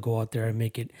was able to go out there and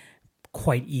make it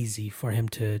quite easy for him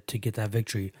to get that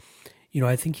victory.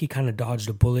 I think he kind of dodged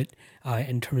a bullet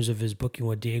in terms of his booking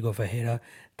with Diego Ferreira.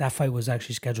 That fight was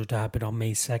actually scheduled to happen on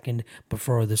May 2nd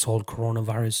before this whole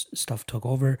coronavirus stuff took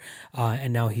over.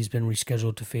 And now he's been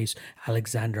rescheduled to face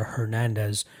Alexander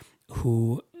Hernandez,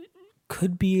 who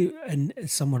could be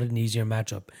somewhat an easier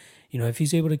matchup. If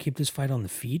he's able to keep this fight on the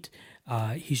feet,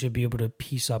 he should be able to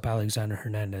piece up Alexander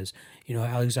Hernandez.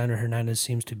 Alexander Hernandez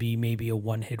seems to be maybe a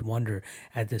one-hit wonder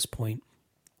at this point.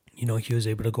 He was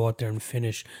able to go out there and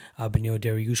finish Beneil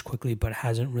Dariush quickly, but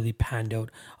hasn't really panned out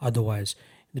otherwise.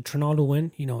 The Trinaldo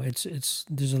win, it's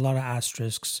there's a lot of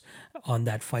asterisks on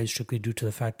that fight strictly due to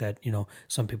the fact that,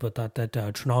 some people thought that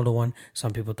Trinaldo won.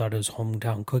 Some people thought it was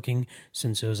hometown cooking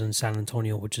since it was in San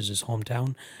Antonio, which is his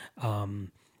hometown.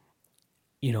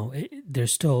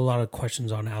 There's still a lot of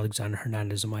questions on Alexander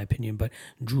Hernandez, in my opinion, but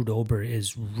Drew Dober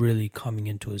is really coming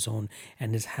into his own,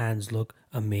 and his hands look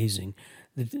amazing.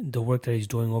 The work that he's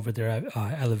doing over there at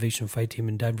Elevation Fight Team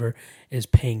in Denver is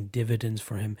paying dividends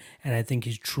for him, and I think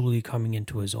he's truly coming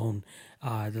into his own.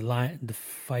 The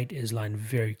fight is lined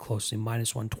very closely,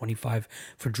 -125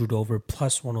 for Drew Dober,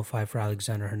 +105 for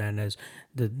Alexander Hernandez.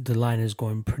 The line is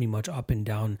going pretty much up and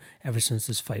down ever since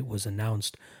this fight was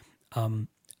announced.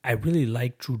 I really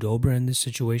like Drew Dober in this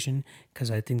situation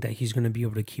because I think that he's going to be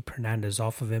able to keep Hernandez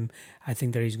off of him. I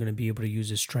think that he's going to be able to use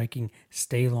his striking,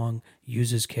 stay long,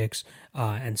 use his kicks,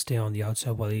 and stay on the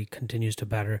outside while he continues to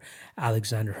batter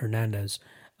Alexander Hernandez.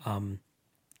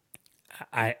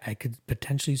 I could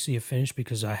potentially see a finish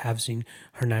because I have seen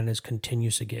Hernandez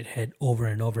continues to get hit over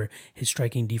and over. His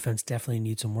striking defense definitely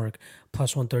needs some work.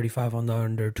 +135 on the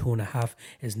under 2.5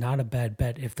 is not a bad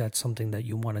bet if that's something that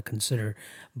you want to consider.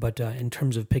 But in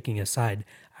terms of picking a side,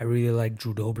 I really like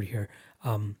Drew Dober here.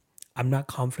 I'm not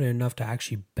confident enough to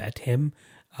actually bet him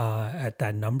at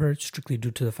that number, strictly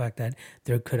due to the fact that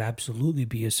there could absolutely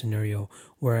be a scenario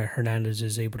where Hernandez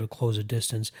is able to close a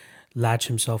distance, latch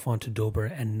himself onto Dober,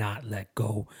 and not let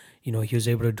go. He was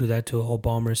able to do that to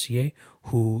Aubin Mercier,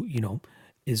 who,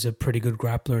 is a pretty good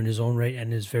grappler in his own right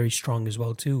and is very strong as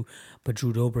well too. But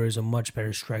Drew Dober is a much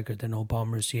better striker than Aubin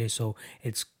Mercier, so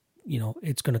it's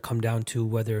going to come down to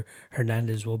whether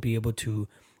Hernandez will be able to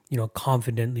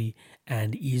confidently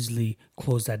and easily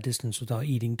close that distance without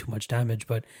eating too much damage.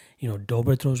 But,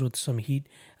 Dober throws with some heat.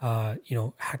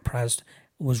 Haqparast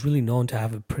was really known to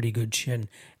have a pretty good chin,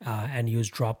 and he was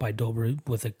dropped by Dober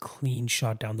with a clean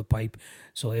shot down the pipe.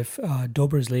 So if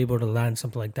Dober is able to land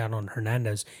something like that on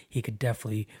Hernandez, he could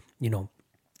definitely,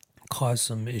 cause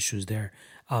some issues there.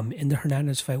 In the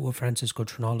Hernandez fight with Francisco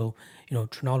Trinaldo,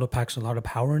 Trinaldo packs a lot of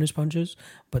power in his punches,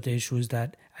 but the issue is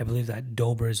that I believe that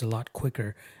Dober is a lot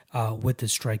quicker with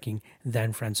his striking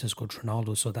than Francisco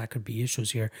Trinaldo, so that could be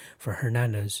issues here for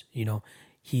Hernandez.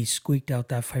 He squeaked out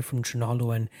that fight from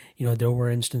Trinaldo, and there were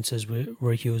instances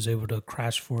where he was able to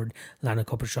crash forward, land a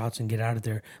couple shots, and get out of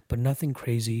there, but nothing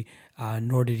crazy.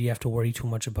 Nor did he have to worry too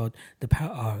much about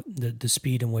the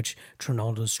speed in which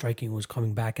Trinaldo's striking was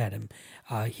coming back at him.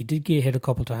 He did get hit a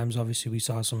couple times. Obviously, we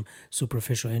saw some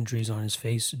superficial injuries on his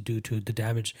face due to the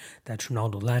damage that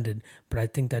Trinaldo landed, but I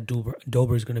think that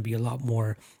Dober is going to be a lot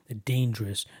more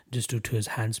dangerous just due to his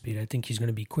hand speed. I think he's going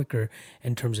to be quicker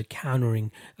in terms of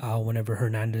countering whenever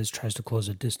Hernandez tries to close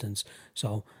a distance.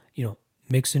 So,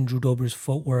 mix in Drew Dober's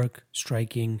footwork,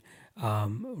 striking,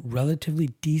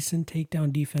 relatively decent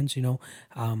takedown defense.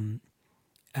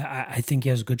 I think he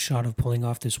has a good shot of pulling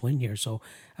off this win here. So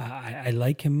I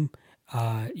like him.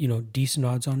 Decent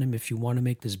odds on him if you want to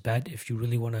make this bet. If you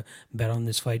really want to bet on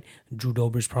this fight, Drew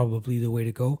Dober is probably the way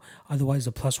to go. Otherwise,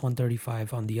 the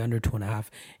 +135 on the under 2.5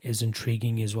 is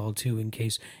intriguing as well too. In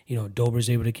case Dober is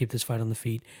able to keep this fight on the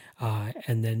feet,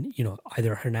 and then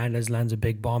either Hernandez lands a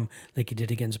big bomb like he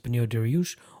did against Beneil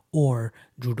Dariush, or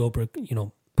Drew Dober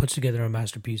puts together a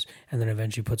masterpiece and then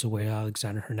eventually puts away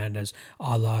Alexander Hernandez,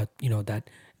 a la that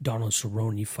Donald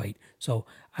Cerrone fight. So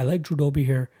I like Drew Dober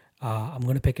here. I'm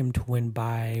going to pick him to win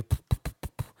by,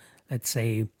 let's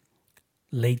say,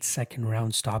 late second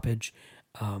round stoppage.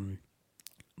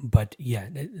 But yeah,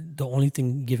 the only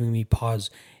thing giving me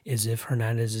pause is if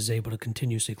Hernandez is able to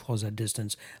continuously close that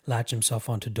distance, latch himself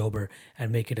onto Dober,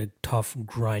 and make it a tough,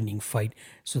 grinding fight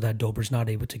so that Dober's not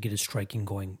able to get his striking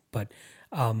going. But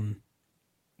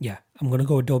yeah, I'm going to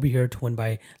go with Dober here to win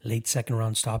by late second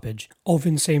round stoppage.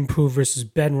 Ovin St. Preux versus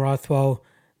Ben Rothwell.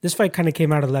 This fight kind of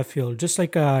came out of left field, just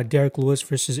like Derek Lewis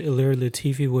versus Ilir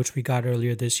Latifi, which we got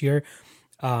earlier this year.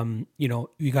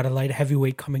 We got a light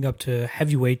heavyweight coming up to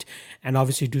heavyweight, and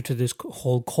obviously due to this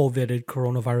whole COVID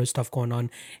coronavirus stuff going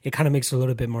on, it kind of makes a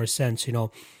little bit more sense.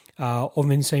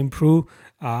 Ovin St. Preux,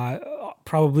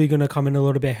 Probably going to come in a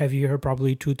little bit heavier,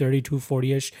 probably 230,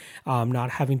 240-ish,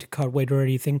 not having to cut weight or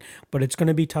anything. But it's going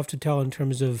to be tough to tell in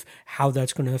terms of how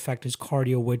that's going to affect his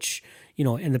cardio, which,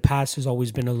 in the past has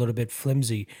always been a little bit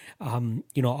flimsy.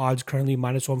 Odds currently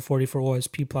 -140 for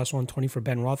OSP, +120 for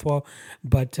Ben Rothwell.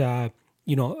 But, I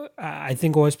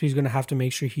think OSP is going to have to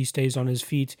make sure he stays on his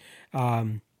feet.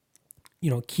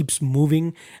 Keeps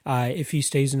moving. If he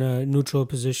stays in a neutral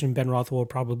position, Ben Rothwell will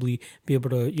probably be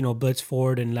able to, blitz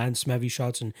forward and land some heavy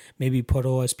shots and maybe put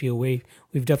OSP away.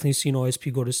 We've definitely seen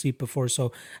OSP go to sleep before,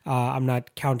 so I'm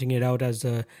not counting it out as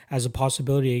a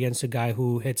possibility against a guy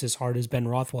who hits as hard as Ben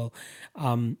Rothwell.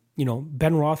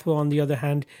 Ben Rothwell, on the other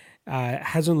hand,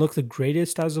 hasn't looked the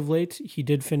greatest as of late. He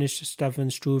did finish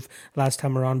Stefan Struve last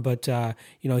time around, but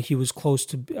he was close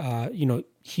to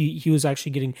he was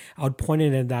actually getting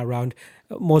outpointed in that round.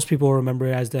 Most people remember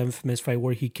it as the infamous fight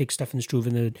where he kicked Stefan Struve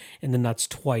in the nuts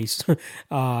twice,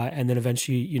 and then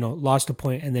eventually lost a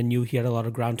point, and then knew he had a lot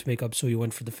of ground to make up, so he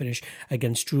went for the finish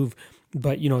against Struve.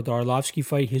 But the Arlovsky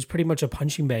fight, he was pretty much a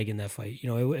punching bag in that fight.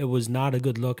 It was not a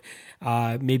good look.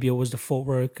 Maybe it was the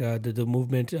footwork, the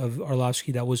movement of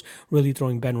Arlovsky that was really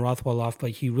throwing Ben Rothwell off,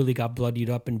 but he really got bloodied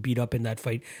up and beat up in that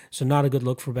fight. So not a good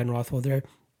look for Ben Rothwell there.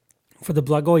 For the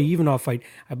Blagoy Ivanov fight,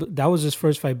 that was his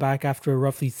first fight back after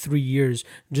roughly 3 years,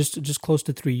 just close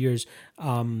to 3 years.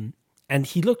 And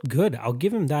he looked good. I'll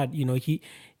give him that.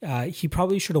 He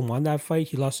probably should have won that fight.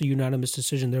 He lost a unanimous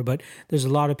decision there, but there's a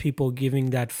lot of people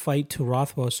giving that fight to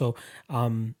Rothwell. So,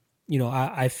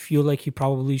 I feel like he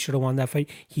probably should have won that fight.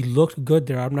 He looked good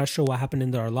there. I'm not sure what happened in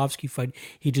the Arlovsky fight.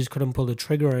 He just couldn't pull the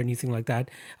trigger or anything like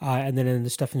that. And then in the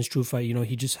Stefan Struve fight,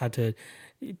 he just had to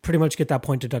pretty much get that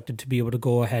point deducted to be able to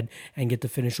go ahead and get the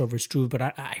finish over Struve. But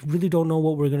I really don't know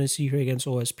what we're going to see here against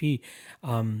OSP.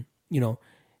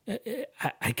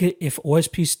 I could, if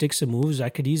OSP sticks and moves, I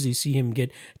could easily see him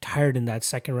get tired in that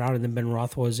second round, and then Ben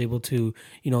Rothwell is able to,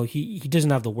 he doesn't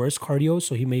have the worst cardio,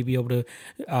 so he may be able to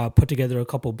put together a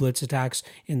couple blitz attacks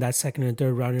in that second and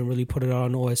third round and really put it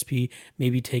on OSP,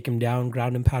 maybe take him down,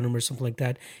 ground and pound him or something like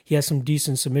that. He has some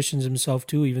decent submissions himself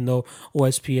too, even though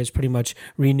OSP has pretty much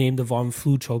renamed the Von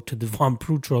Flue choke to the Von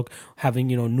Preux choke, having,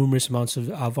 numerous amounts of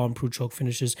Von Preux choke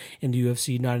finishes in the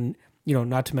UFC,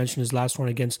 not to mention his last one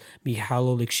against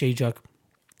Michal Oleksiejczuk.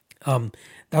 That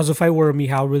was a fight where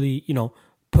Michal really,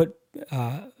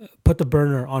 put the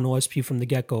burner on OSP from the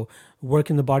get-go,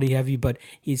 working the body heavy, but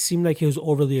it seemed like he was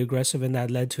overly aggressive, and that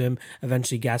led to him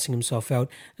eventually gassing himself out,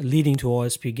 leading to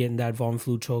OSP getting that Von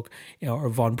Flue choke or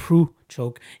Von Preux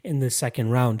choke in the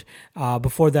second round.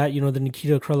 Before that, the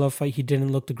Nikita Krylov fight, he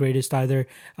didn't look the greatest either.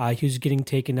 He was getting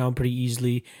taken down pretty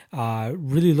easily.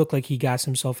 Really looked like he gassed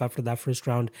himself after that first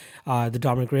round. The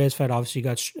Dominic Reyes fight obviously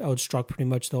got outstruck pretty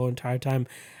much the whole entire time.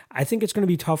 I think it's going to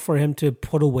be tough for him to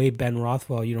put away Ben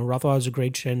Rothwell. Rothwell has a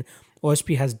great chin.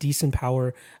 OSP has decent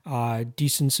power,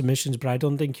 decent submissions, but I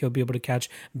don't think he'll be able to catch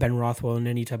Ben Rothwell in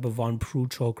any type of Von Preux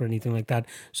choke or anything like that.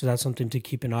 So that's something to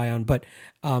keep an eye on. But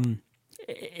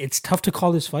it's tough to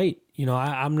call this fight.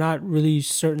 I'm not really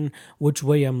certain which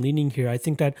way I'm leaning here. I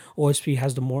think that OSP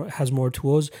has more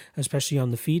tools, especially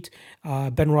on the feet.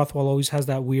 Ben Rothwell always has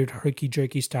that weird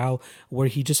herky-jerky style where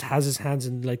he just has his hands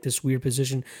in like this weird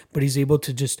position, but he's able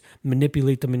to just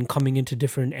manipulate them and coming into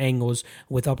different angles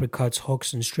with uppercuts,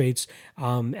 hooks, and straights.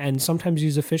 And sometimes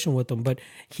he's efficient with them, but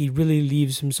he really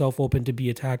leaves himself open to be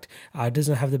attacked.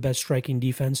 Doesn't have the best striking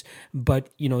defense, but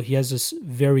he has this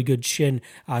very good chin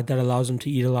that allows him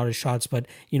to eat a lot of shots. But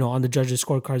on the judges'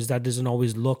 scorecards, that doesn't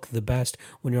always look the best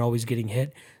when you're always getting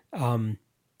hit. I'm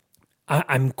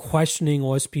questioning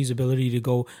OSP's ability to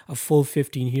go a full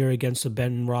 15 here against a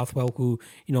Ben Rothwell who,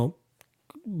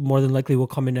 more than likely will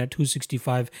come in at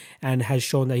 265 and has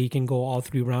shown that he can go all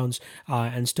 3 rounds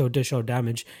and still dish out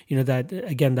damage. That,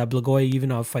 again, that Blagoy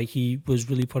Ivanov fight, he was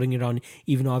really putting it on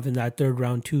Ivanov in that third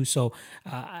round too. So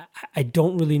I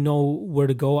don't really know where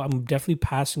to go. I'm definitely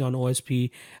passing on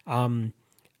OSP.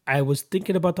 I was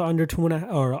thinking about the under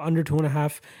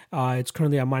 2.5. It's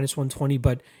currently at -120,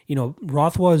 but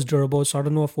Rothwell is durable, so I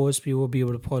don't know if OSP will be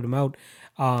able to pull him out.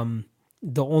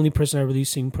 The only person I really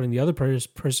seen putting the other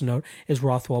person out is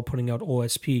Rothwell putting out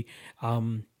OSP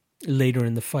later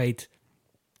in the fight.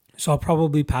 So I'll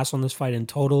probably pass on this fight in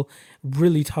total.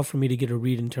 Really tough for me to get a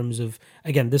read in terms of,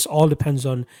 again, this all depends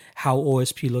on how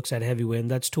OSP looks at heavyweight,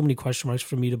 and that's too many question marks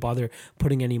for me to bother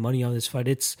putting any money on this fight.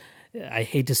 I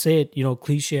hate to say it,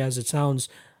 cliche as it sounds,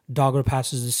 dogger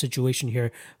passes the situation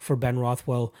here for Ben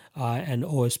Rothwell and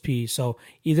OSP. So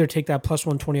either take that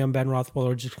 +120 on Ben Rothwell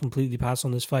or just completely pass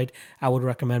on this fight. I would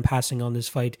recommend passing on this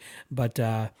fight. But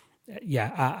I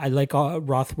like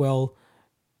Rothwell.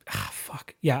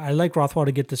 Fuck. Yeah, I like Rothwell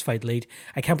to get this fight late.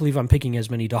 I can't believe I'm picking as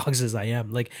many dogs as I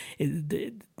am. Like,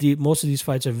 most of these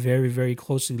fights are very, very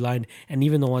closely lined. And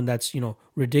even the one that's,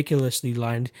 ridiculously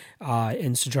lined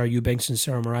in Sajar Eubanks and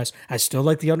Sarah Moraes, I still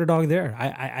like the underdog there.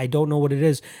 I don't know what it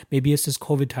is. Maybe it's this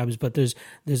COVID times, but there's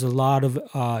a lot of,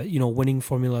 winning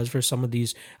formulas for some of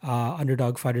these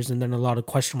underdog fighters, and then a lot of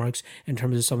question marks in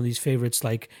terms of some of these favorites.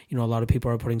 Like, a lot of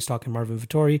people are putting stock in Marvin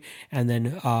Vittori, and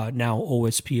then now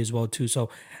OSP as well, too. So,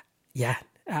 yeah,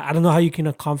 I don't know how you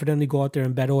can confidently go out there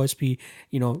and bet OSP,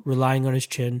 relying on his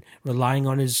chin, relying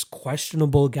on his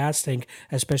questionable gas tank,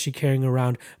 especially carrying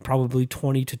around probably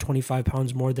 20 to 25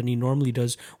 pounds more than he normally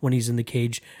does when he's in the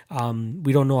cage.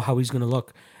 We don't know how he's going to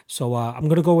look. So I'm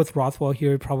going to go with Rothwell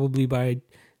here, probably by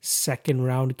second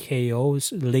round KO,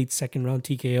 late second round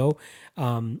TKO.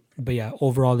 But yeah,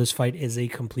 overall, this fight is a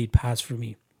complete pass for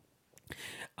me.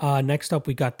 Next up,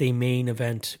 we got the main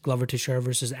event, Glover Teixeira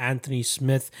versus Anthony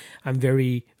Smith. I'm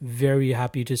very, very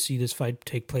happy to see this fight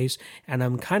take place. And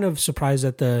I'm kind of surprised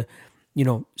that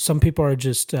some people are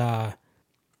just kind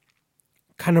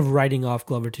of writing off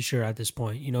Glover Teixeira at this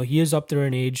point. He is up there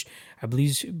in age. I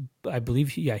believe,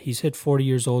 he's hit 40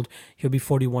 years old. He'll be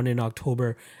 41 in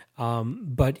October.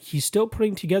 But he's still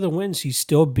putting together wins. He's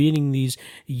still beating these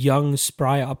young,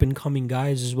 spry, up-and-coming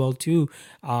guys as well, too.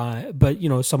 But,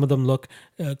 some of them look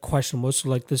questionable. So,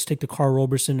 like, let's take the Carl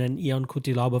Roberson and Ion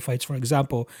Cutelaba fights, for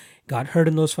example. Got hurt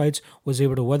in those fights, was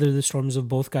able to weather the storms of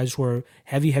both guys who are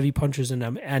heavy, heavy punchers,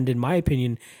 and in my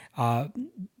opinion,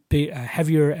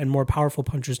 heavier and more powerful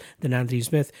punchers than Anthony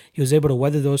Smith. He was able to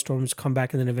weather those storms, come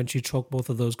back, and then eventually choke both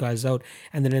of those guys out.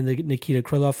 And then in the Nikita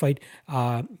Krylov fight,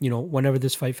 whenever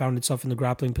this fight found itself in the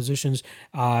grappling positions,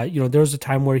 there was a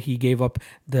time where he gave up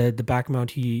the back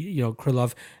mount.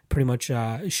 Krylov pretty much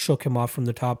shook him off from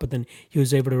the top, but then he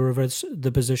was able to reverse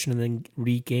the position and then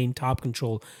regain top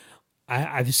control.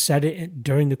 I've said it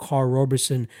during the Carl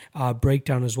Roberson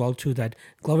breakdown as well, too, that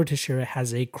Glover Teixeira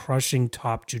has a crushing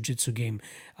top jiu-jitsu game.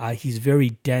 He's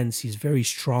very dense, he's very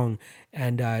strong,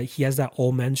 and he has that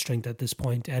all-man strength at this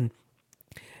point. And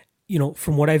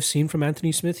from what I've seen from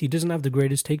Anthony Smith, he doesn't have the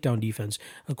greatest takedown defense.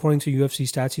 According to UFC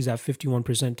stats, he's at 51%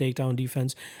 takedown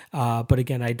defense. But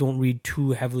again, I don't read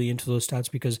too heavily into those stats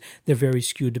because they're very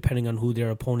skewed depending on who their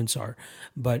opponents are.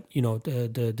 But,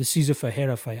 the Cesar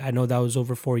Ferreira fight, I know that was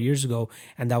over 4 years ago,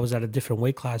 and that was at a different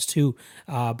weight class too.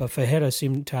 But Ferreira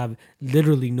seemed to have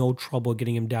literally no trouble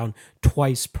getting him down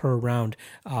twice per round.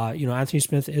 Anthony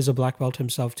Smith is a black belt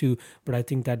himself too, but I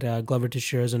think that Glover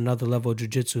Teixeira is another level of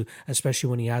jiu-jitsu, especially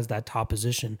when he has that top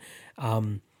position.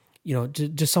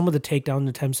 Just some of the takedown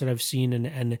attempts that I've seen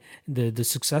and the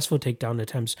successful takedown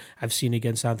attempts I've seen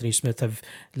against Anthony Smith have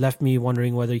left me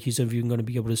wondering whether he's even going to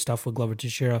be able to stuff what Glover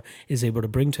Teixeira is able to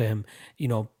bring to him.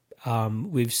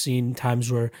 We've seen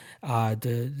times where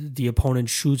the opponent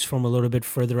shoots from a little bit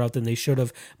further out than they should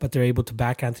have, but they're able to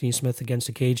back Anthony Smith against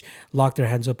the cage, lock their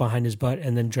hands up behind his butt,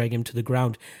 and then drag him to the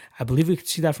ground. I believe we could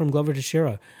see that from Glover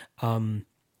Teixeira.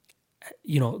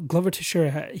 Glover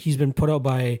Teixeira, he's been put out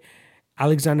by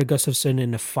Alexander Gustafsson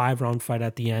in a 5-round fight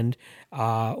at the end,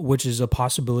 which is a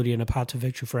possibility and a path to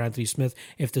victory for Anthony Smith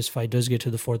if this fight does get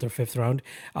to the 4th or 5th round.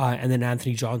 And then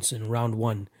Anthony Johnson, round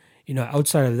 1.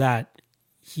 Outside of that,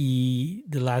 the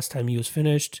last time he was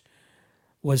finished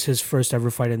was his first ever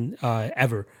fight in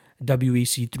ever,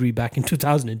 WEC 3 back in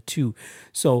 2002.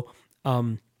 So,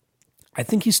 I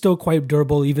think he's still quite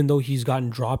durable, even though he's gotten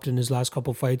dropped in his last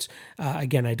couple fights.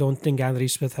 Again, I don't think Anthony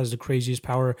Smith has the craziest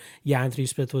power. Yeah, Anthony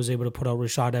Smith was able to put out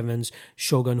Rashad Evans,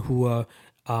 Shogun Hua,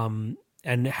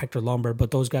 and Hector Lombard,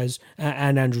 but those guys,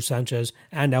 and Andrew Sanchez,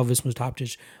 and Elvis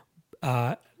Mutapcic,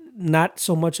 not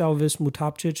so much Elvis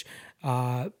Mutapcic.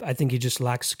 I think he just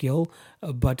lacks skill,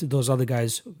 but those other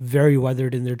guys, very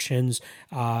weathered in their chins,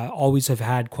 always have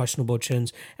had questionable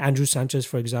chins. Andrew Sanchez,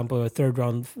 for example, a 3rd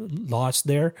round loss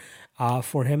there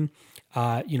for him.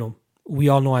 We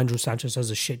all know Andrew Sanchez has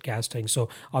a shit gas tank, so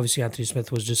obviously Anthony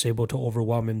Smith was just able to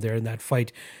overwhelm him there in that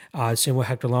fight. Same with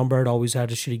Hector Lombard, always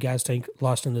had a shitty gas tank,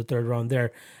 lost in the 3rd round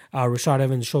there. Rashad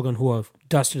Evans, Shogun Hua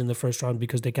dusted in the 1st round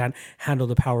because they can't handle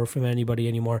the power from anybody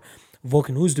anymore.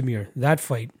 Volkan Oezdemir, that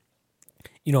fight,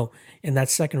 in that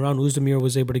 2nd round, Oezdemir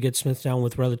was able to get Smith down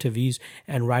with relative ease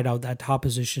and ride out that top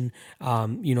position.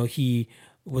 He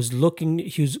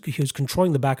was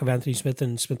controlling the back of Anthony Smith,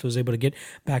 and Smith was able to get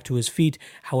back to his feet.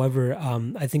 However,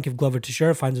 I think if Glover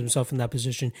Teixeira finds himself in that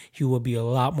position, he will be a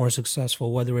lot more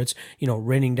successful, whether it's,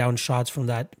 raining down shots from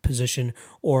that position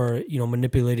or,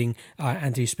 manipulating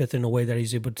Anthony Smith in a way that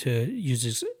he's able to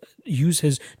use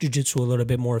his jiu-jitsu a little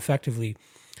bit more effectively.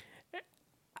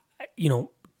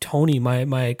 Tony,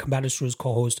 my Combative Rules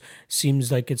co-host,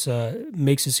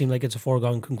 makes it seem like it's a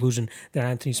foregone conclusion that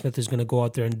Anthony Smith is going to go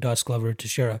out there and dust Glover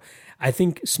Teixeira. I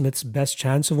think Smith's best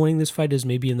chance of winning this fight is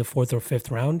maybe in the fourth or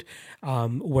fifth round,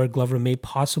 where Glover may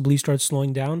possibly start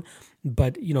slowing down.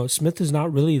 But Smith is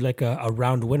not really like a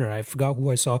round winner. I forgot who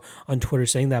I saw on Twitter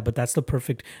saying that, but that's the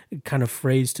perfect kind of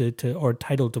phrase to or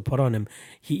title to put on him.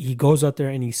 He goes out there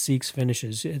and he seeks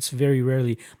finishes. It's very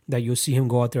rarely that you'll see him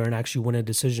go out there and actually win a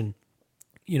decision.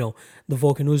 The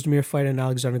Volkan Oezdemir fight and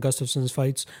Alexander Gustafsson's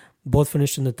fights both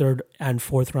finished in the third and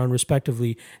fourth round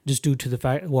respectively, just due to the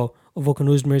fact, Volkan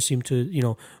Oezdemir seemed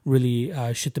to, really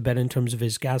shit the bed in terms of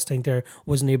his gas tank there,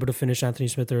 wasn't able to finish Anthony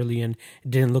Smith early, and it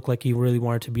didn't look like he really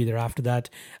wanted to be there after that.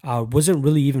 Wasn't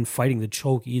really even fighting the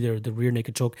choke either, the rear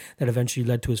naked choke that eventually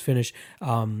led to his finish.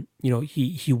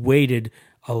 He waited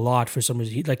a lot for some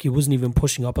reason. He wasn't even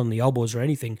pushing up on the elbows or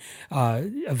anything.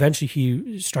 Eventually,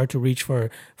 he started to reach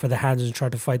for the hands and try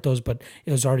to fight those, but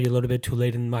it was already a little bit too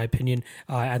late, in my opinion.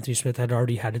 Anthony Smith had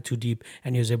already had it too deep,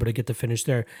 and he was able to get the finish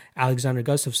there. Alexander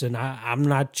Gustafsson, I'm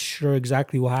not sure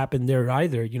exactly what happened there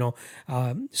either.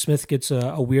 Smith gets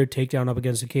a weird takedown up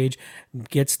against the cage,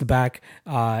 gets the back,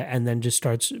 and then just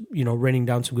starts, raining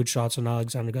down some good shots on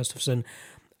Alexander Gustafsson.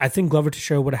 I think Glover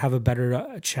Teixeira would have a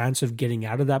better chance of getting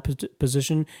out of that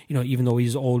position, even though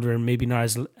he's older and maybe not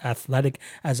as athletic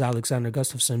as Alexander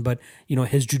Gustafsson. But,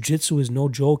 his jiu-jitsu is no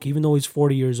joke, even though he's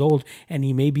 40 years old and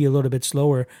he may be a little bit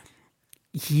slower.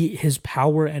 His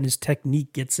power and his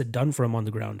technique gets it done for him on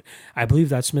the ground. I believe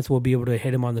that Smith will be able to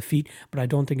hit him on the feet, but I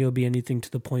don't think it'll be anything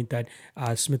to the point that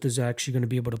Smith is actually going to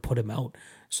be able to put him out.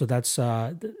 So that's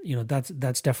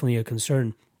definitely a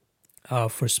concern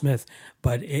for Smith,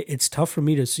 but it's tough for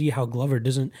me to see how Glover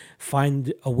doesn't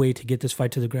find a way to get this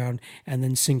fight to the ground and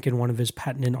then sink in one of his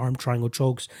patented arm triangle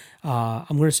chokes.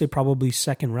 I'm going to say probably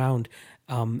second round.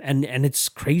 And it's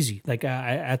crazy. Like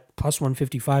at plus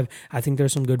 155, I think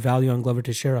there's some good value on Glover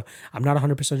Teixeira. I'm not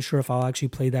 100% sure if I'll actually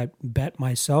play that bet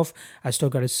myself. I still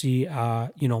got to see,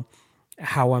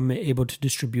 how I'm able to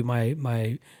distribute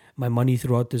my money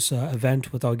throughout this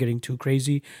event without getting too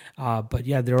crazy. But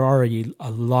yeah, there are a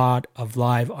lot of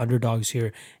live underdogs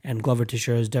here, and Glover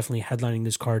Teixeira is definitely headlining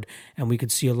this card, and we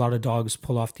could see a lot of dogs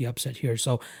pull off the upset here.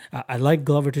 So I like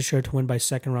Glover Teixeira to win by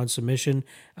second round submission.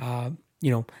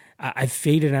 I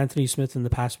faded Anthony Smith in the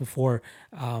past before.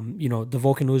 The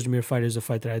Volkan Oezdemir fight is a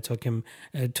fight that I took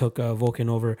Volkan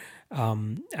over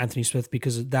Anthony Smith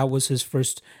because that was his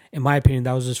first, in my opinion,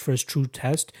 that was his first true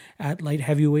test at light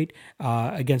heavyweight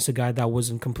against a guy that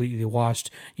wasn't completely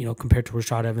washed, compared to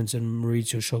Rashad Evans and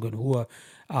Mauricio Shogun Rua.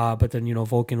 But then,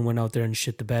 Volkan went out there and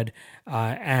shit the bed.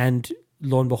 And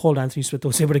lo and behold, Anthony Smith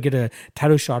was able to get a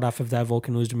title shot off of that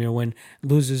Volkan Oezdemir win,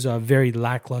 loses a very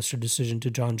lackluster decision to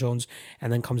John Jones,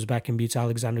 and then comes back and beats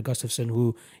Alexander Gustafsson,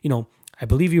 who, I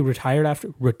believe he retired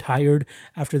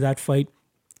after that fight.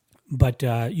 But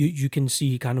you can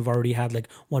see he kind of already had like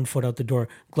one foot out the door.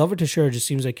 Glover Teixeira just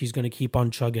seems like he's going to keep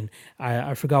on chugging.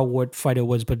 I forgot what fight it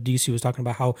was, but DC was talking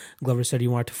about how Glover said he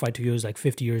wanted to fight till he was like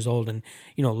 50 years old. And,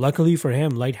 luckily for him,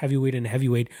 light heavyweight and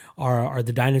heavyweight are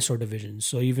the dinosaur divisions.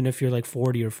 So even if you're like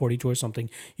 40 or 42 or something,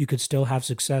 you could still have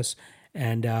success.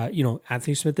 And,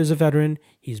 Anthony Smith is a veteran.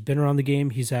 He's been around the game.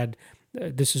 He's had,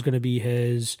 this is going to be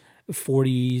his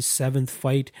 47th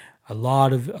fight. A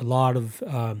lot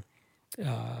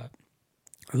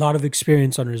of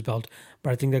experience under his belt,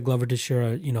 but I think that Glover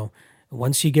Teixeira,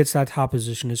 once he gets that top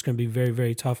position, it's going to be very,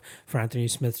 very tough for Anthony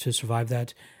Smith to survive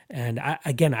that. And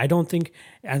I don't think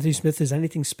Anthony Smith is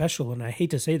anything special, and I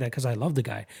hate to say that because I love the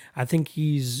guy. I think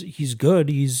he's good,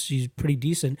 he's pretty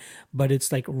decent, but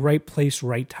it's like right place,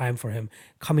 right time for him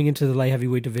coming into the light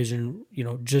heavyweight division.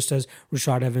 Just as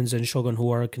Rashad Evans and Shogun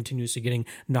Rua are continuously getting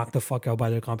knocked the fuck out by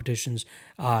their competitions.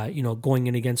 Going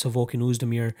in against a Volkan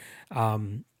Oezdemir,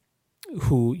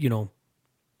 who,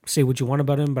 say what you want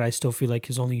about him, but I still feel like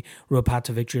his only real path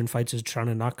to victory in fights is trying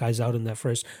to knock guys out in that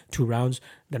first two rounds.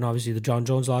 Then obviously the John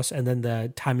Jones loss, and then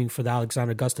the timing for the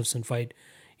Alexander Gustafsson fight.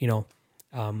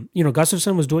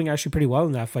 Gustafsson was doing actually pretty well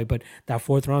in that fight, but that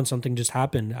fourth round, something just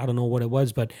happened. I don't know what it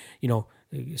was, but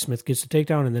Smith gets the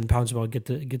takedown and then pounds him out,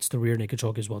 gets the rear naked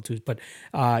choke as well too. But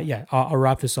I'll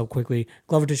wrap this up quickly.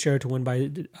 Glover Teixeira to win by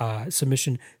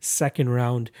submission, second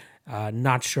round.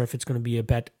 Not sure if it's going to be a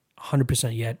bet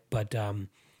 100% yet, but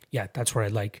that's where I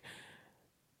like.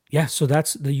 Yeah, so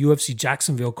that's the UFC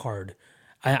Jacksonville card.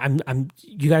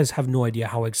 You guys have no idea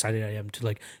how excited I am to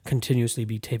like continuously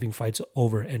be taping fights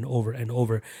over and over and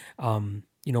over.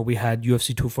 We had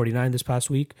UFC 249 this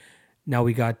past week. Now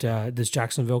we got this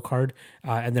Jacksonville card,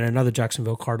 and then another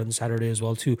Jacksonville card on Saturday as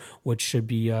well too, which should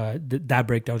be that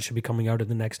breakdown should be coming out in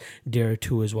the next day or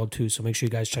two as well too. So make sure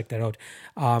you guys check that out.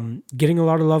 Getting a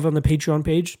lot of love on the Patreon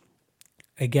page.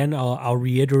 Again, I'll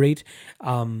reiterate.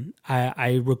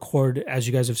 I record, as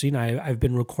you guys have seen, I've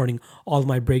been recording all of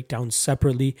my breakdowns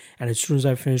separately, and as soon as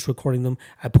I finish recording them,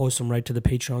 I post them right to the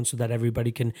Patreon so that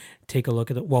everybody can take a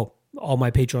look at it. Well, all my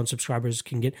Patreon subscribers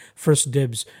can get first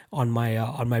dibs on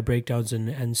my breakdowns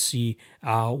and see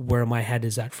where my head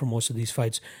is at for most of these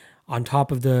fights. On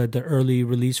top of the early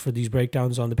release for these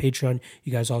breakdowns on the Patreon,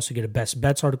 you guys also get a best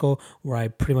bets article where I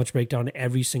pretty much break down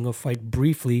every single fight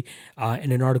briefly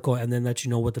in an article, and then let you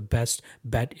know what the best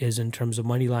bet is in terms of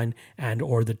money line and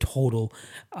or the total.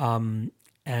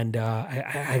 And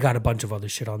I got a bunch of other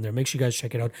shit on there. Make sure you guys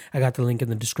check it out. I got the link in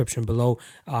the description below.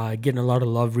 Getting a lot of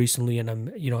love recently,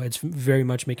 and it's very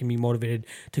much making me motivated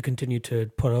to continue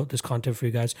to put out this content for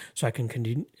you guys, so I can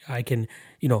continue. I can,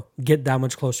 get that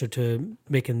much closer to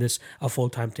making this a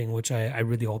full-time thing, which I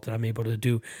really hope that I'm able to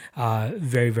do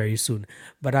very, very soon.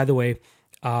 But either way,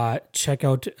 check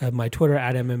out my Twitter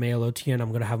at MMALOTN. I'm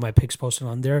going to have my picks posted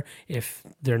on there. If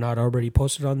they're not already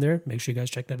posted on there, make sure you guys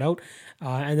check that out.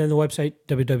 And then the website,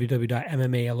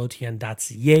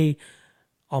 www.mmalotn.ca.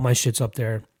 All my shit's up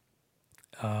there.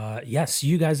 See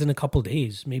you guys in a couple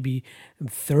days. Maybe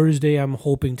Thursday, I'm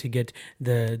hoping to get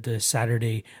the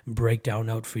Saturday breakdown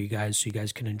out for you guys so you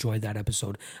guys can enjoy that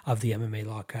episode of the MMA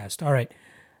Lawcast. All right,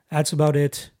 that's about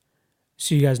it.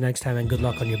 See you guys next time, and good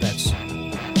luck on your bets.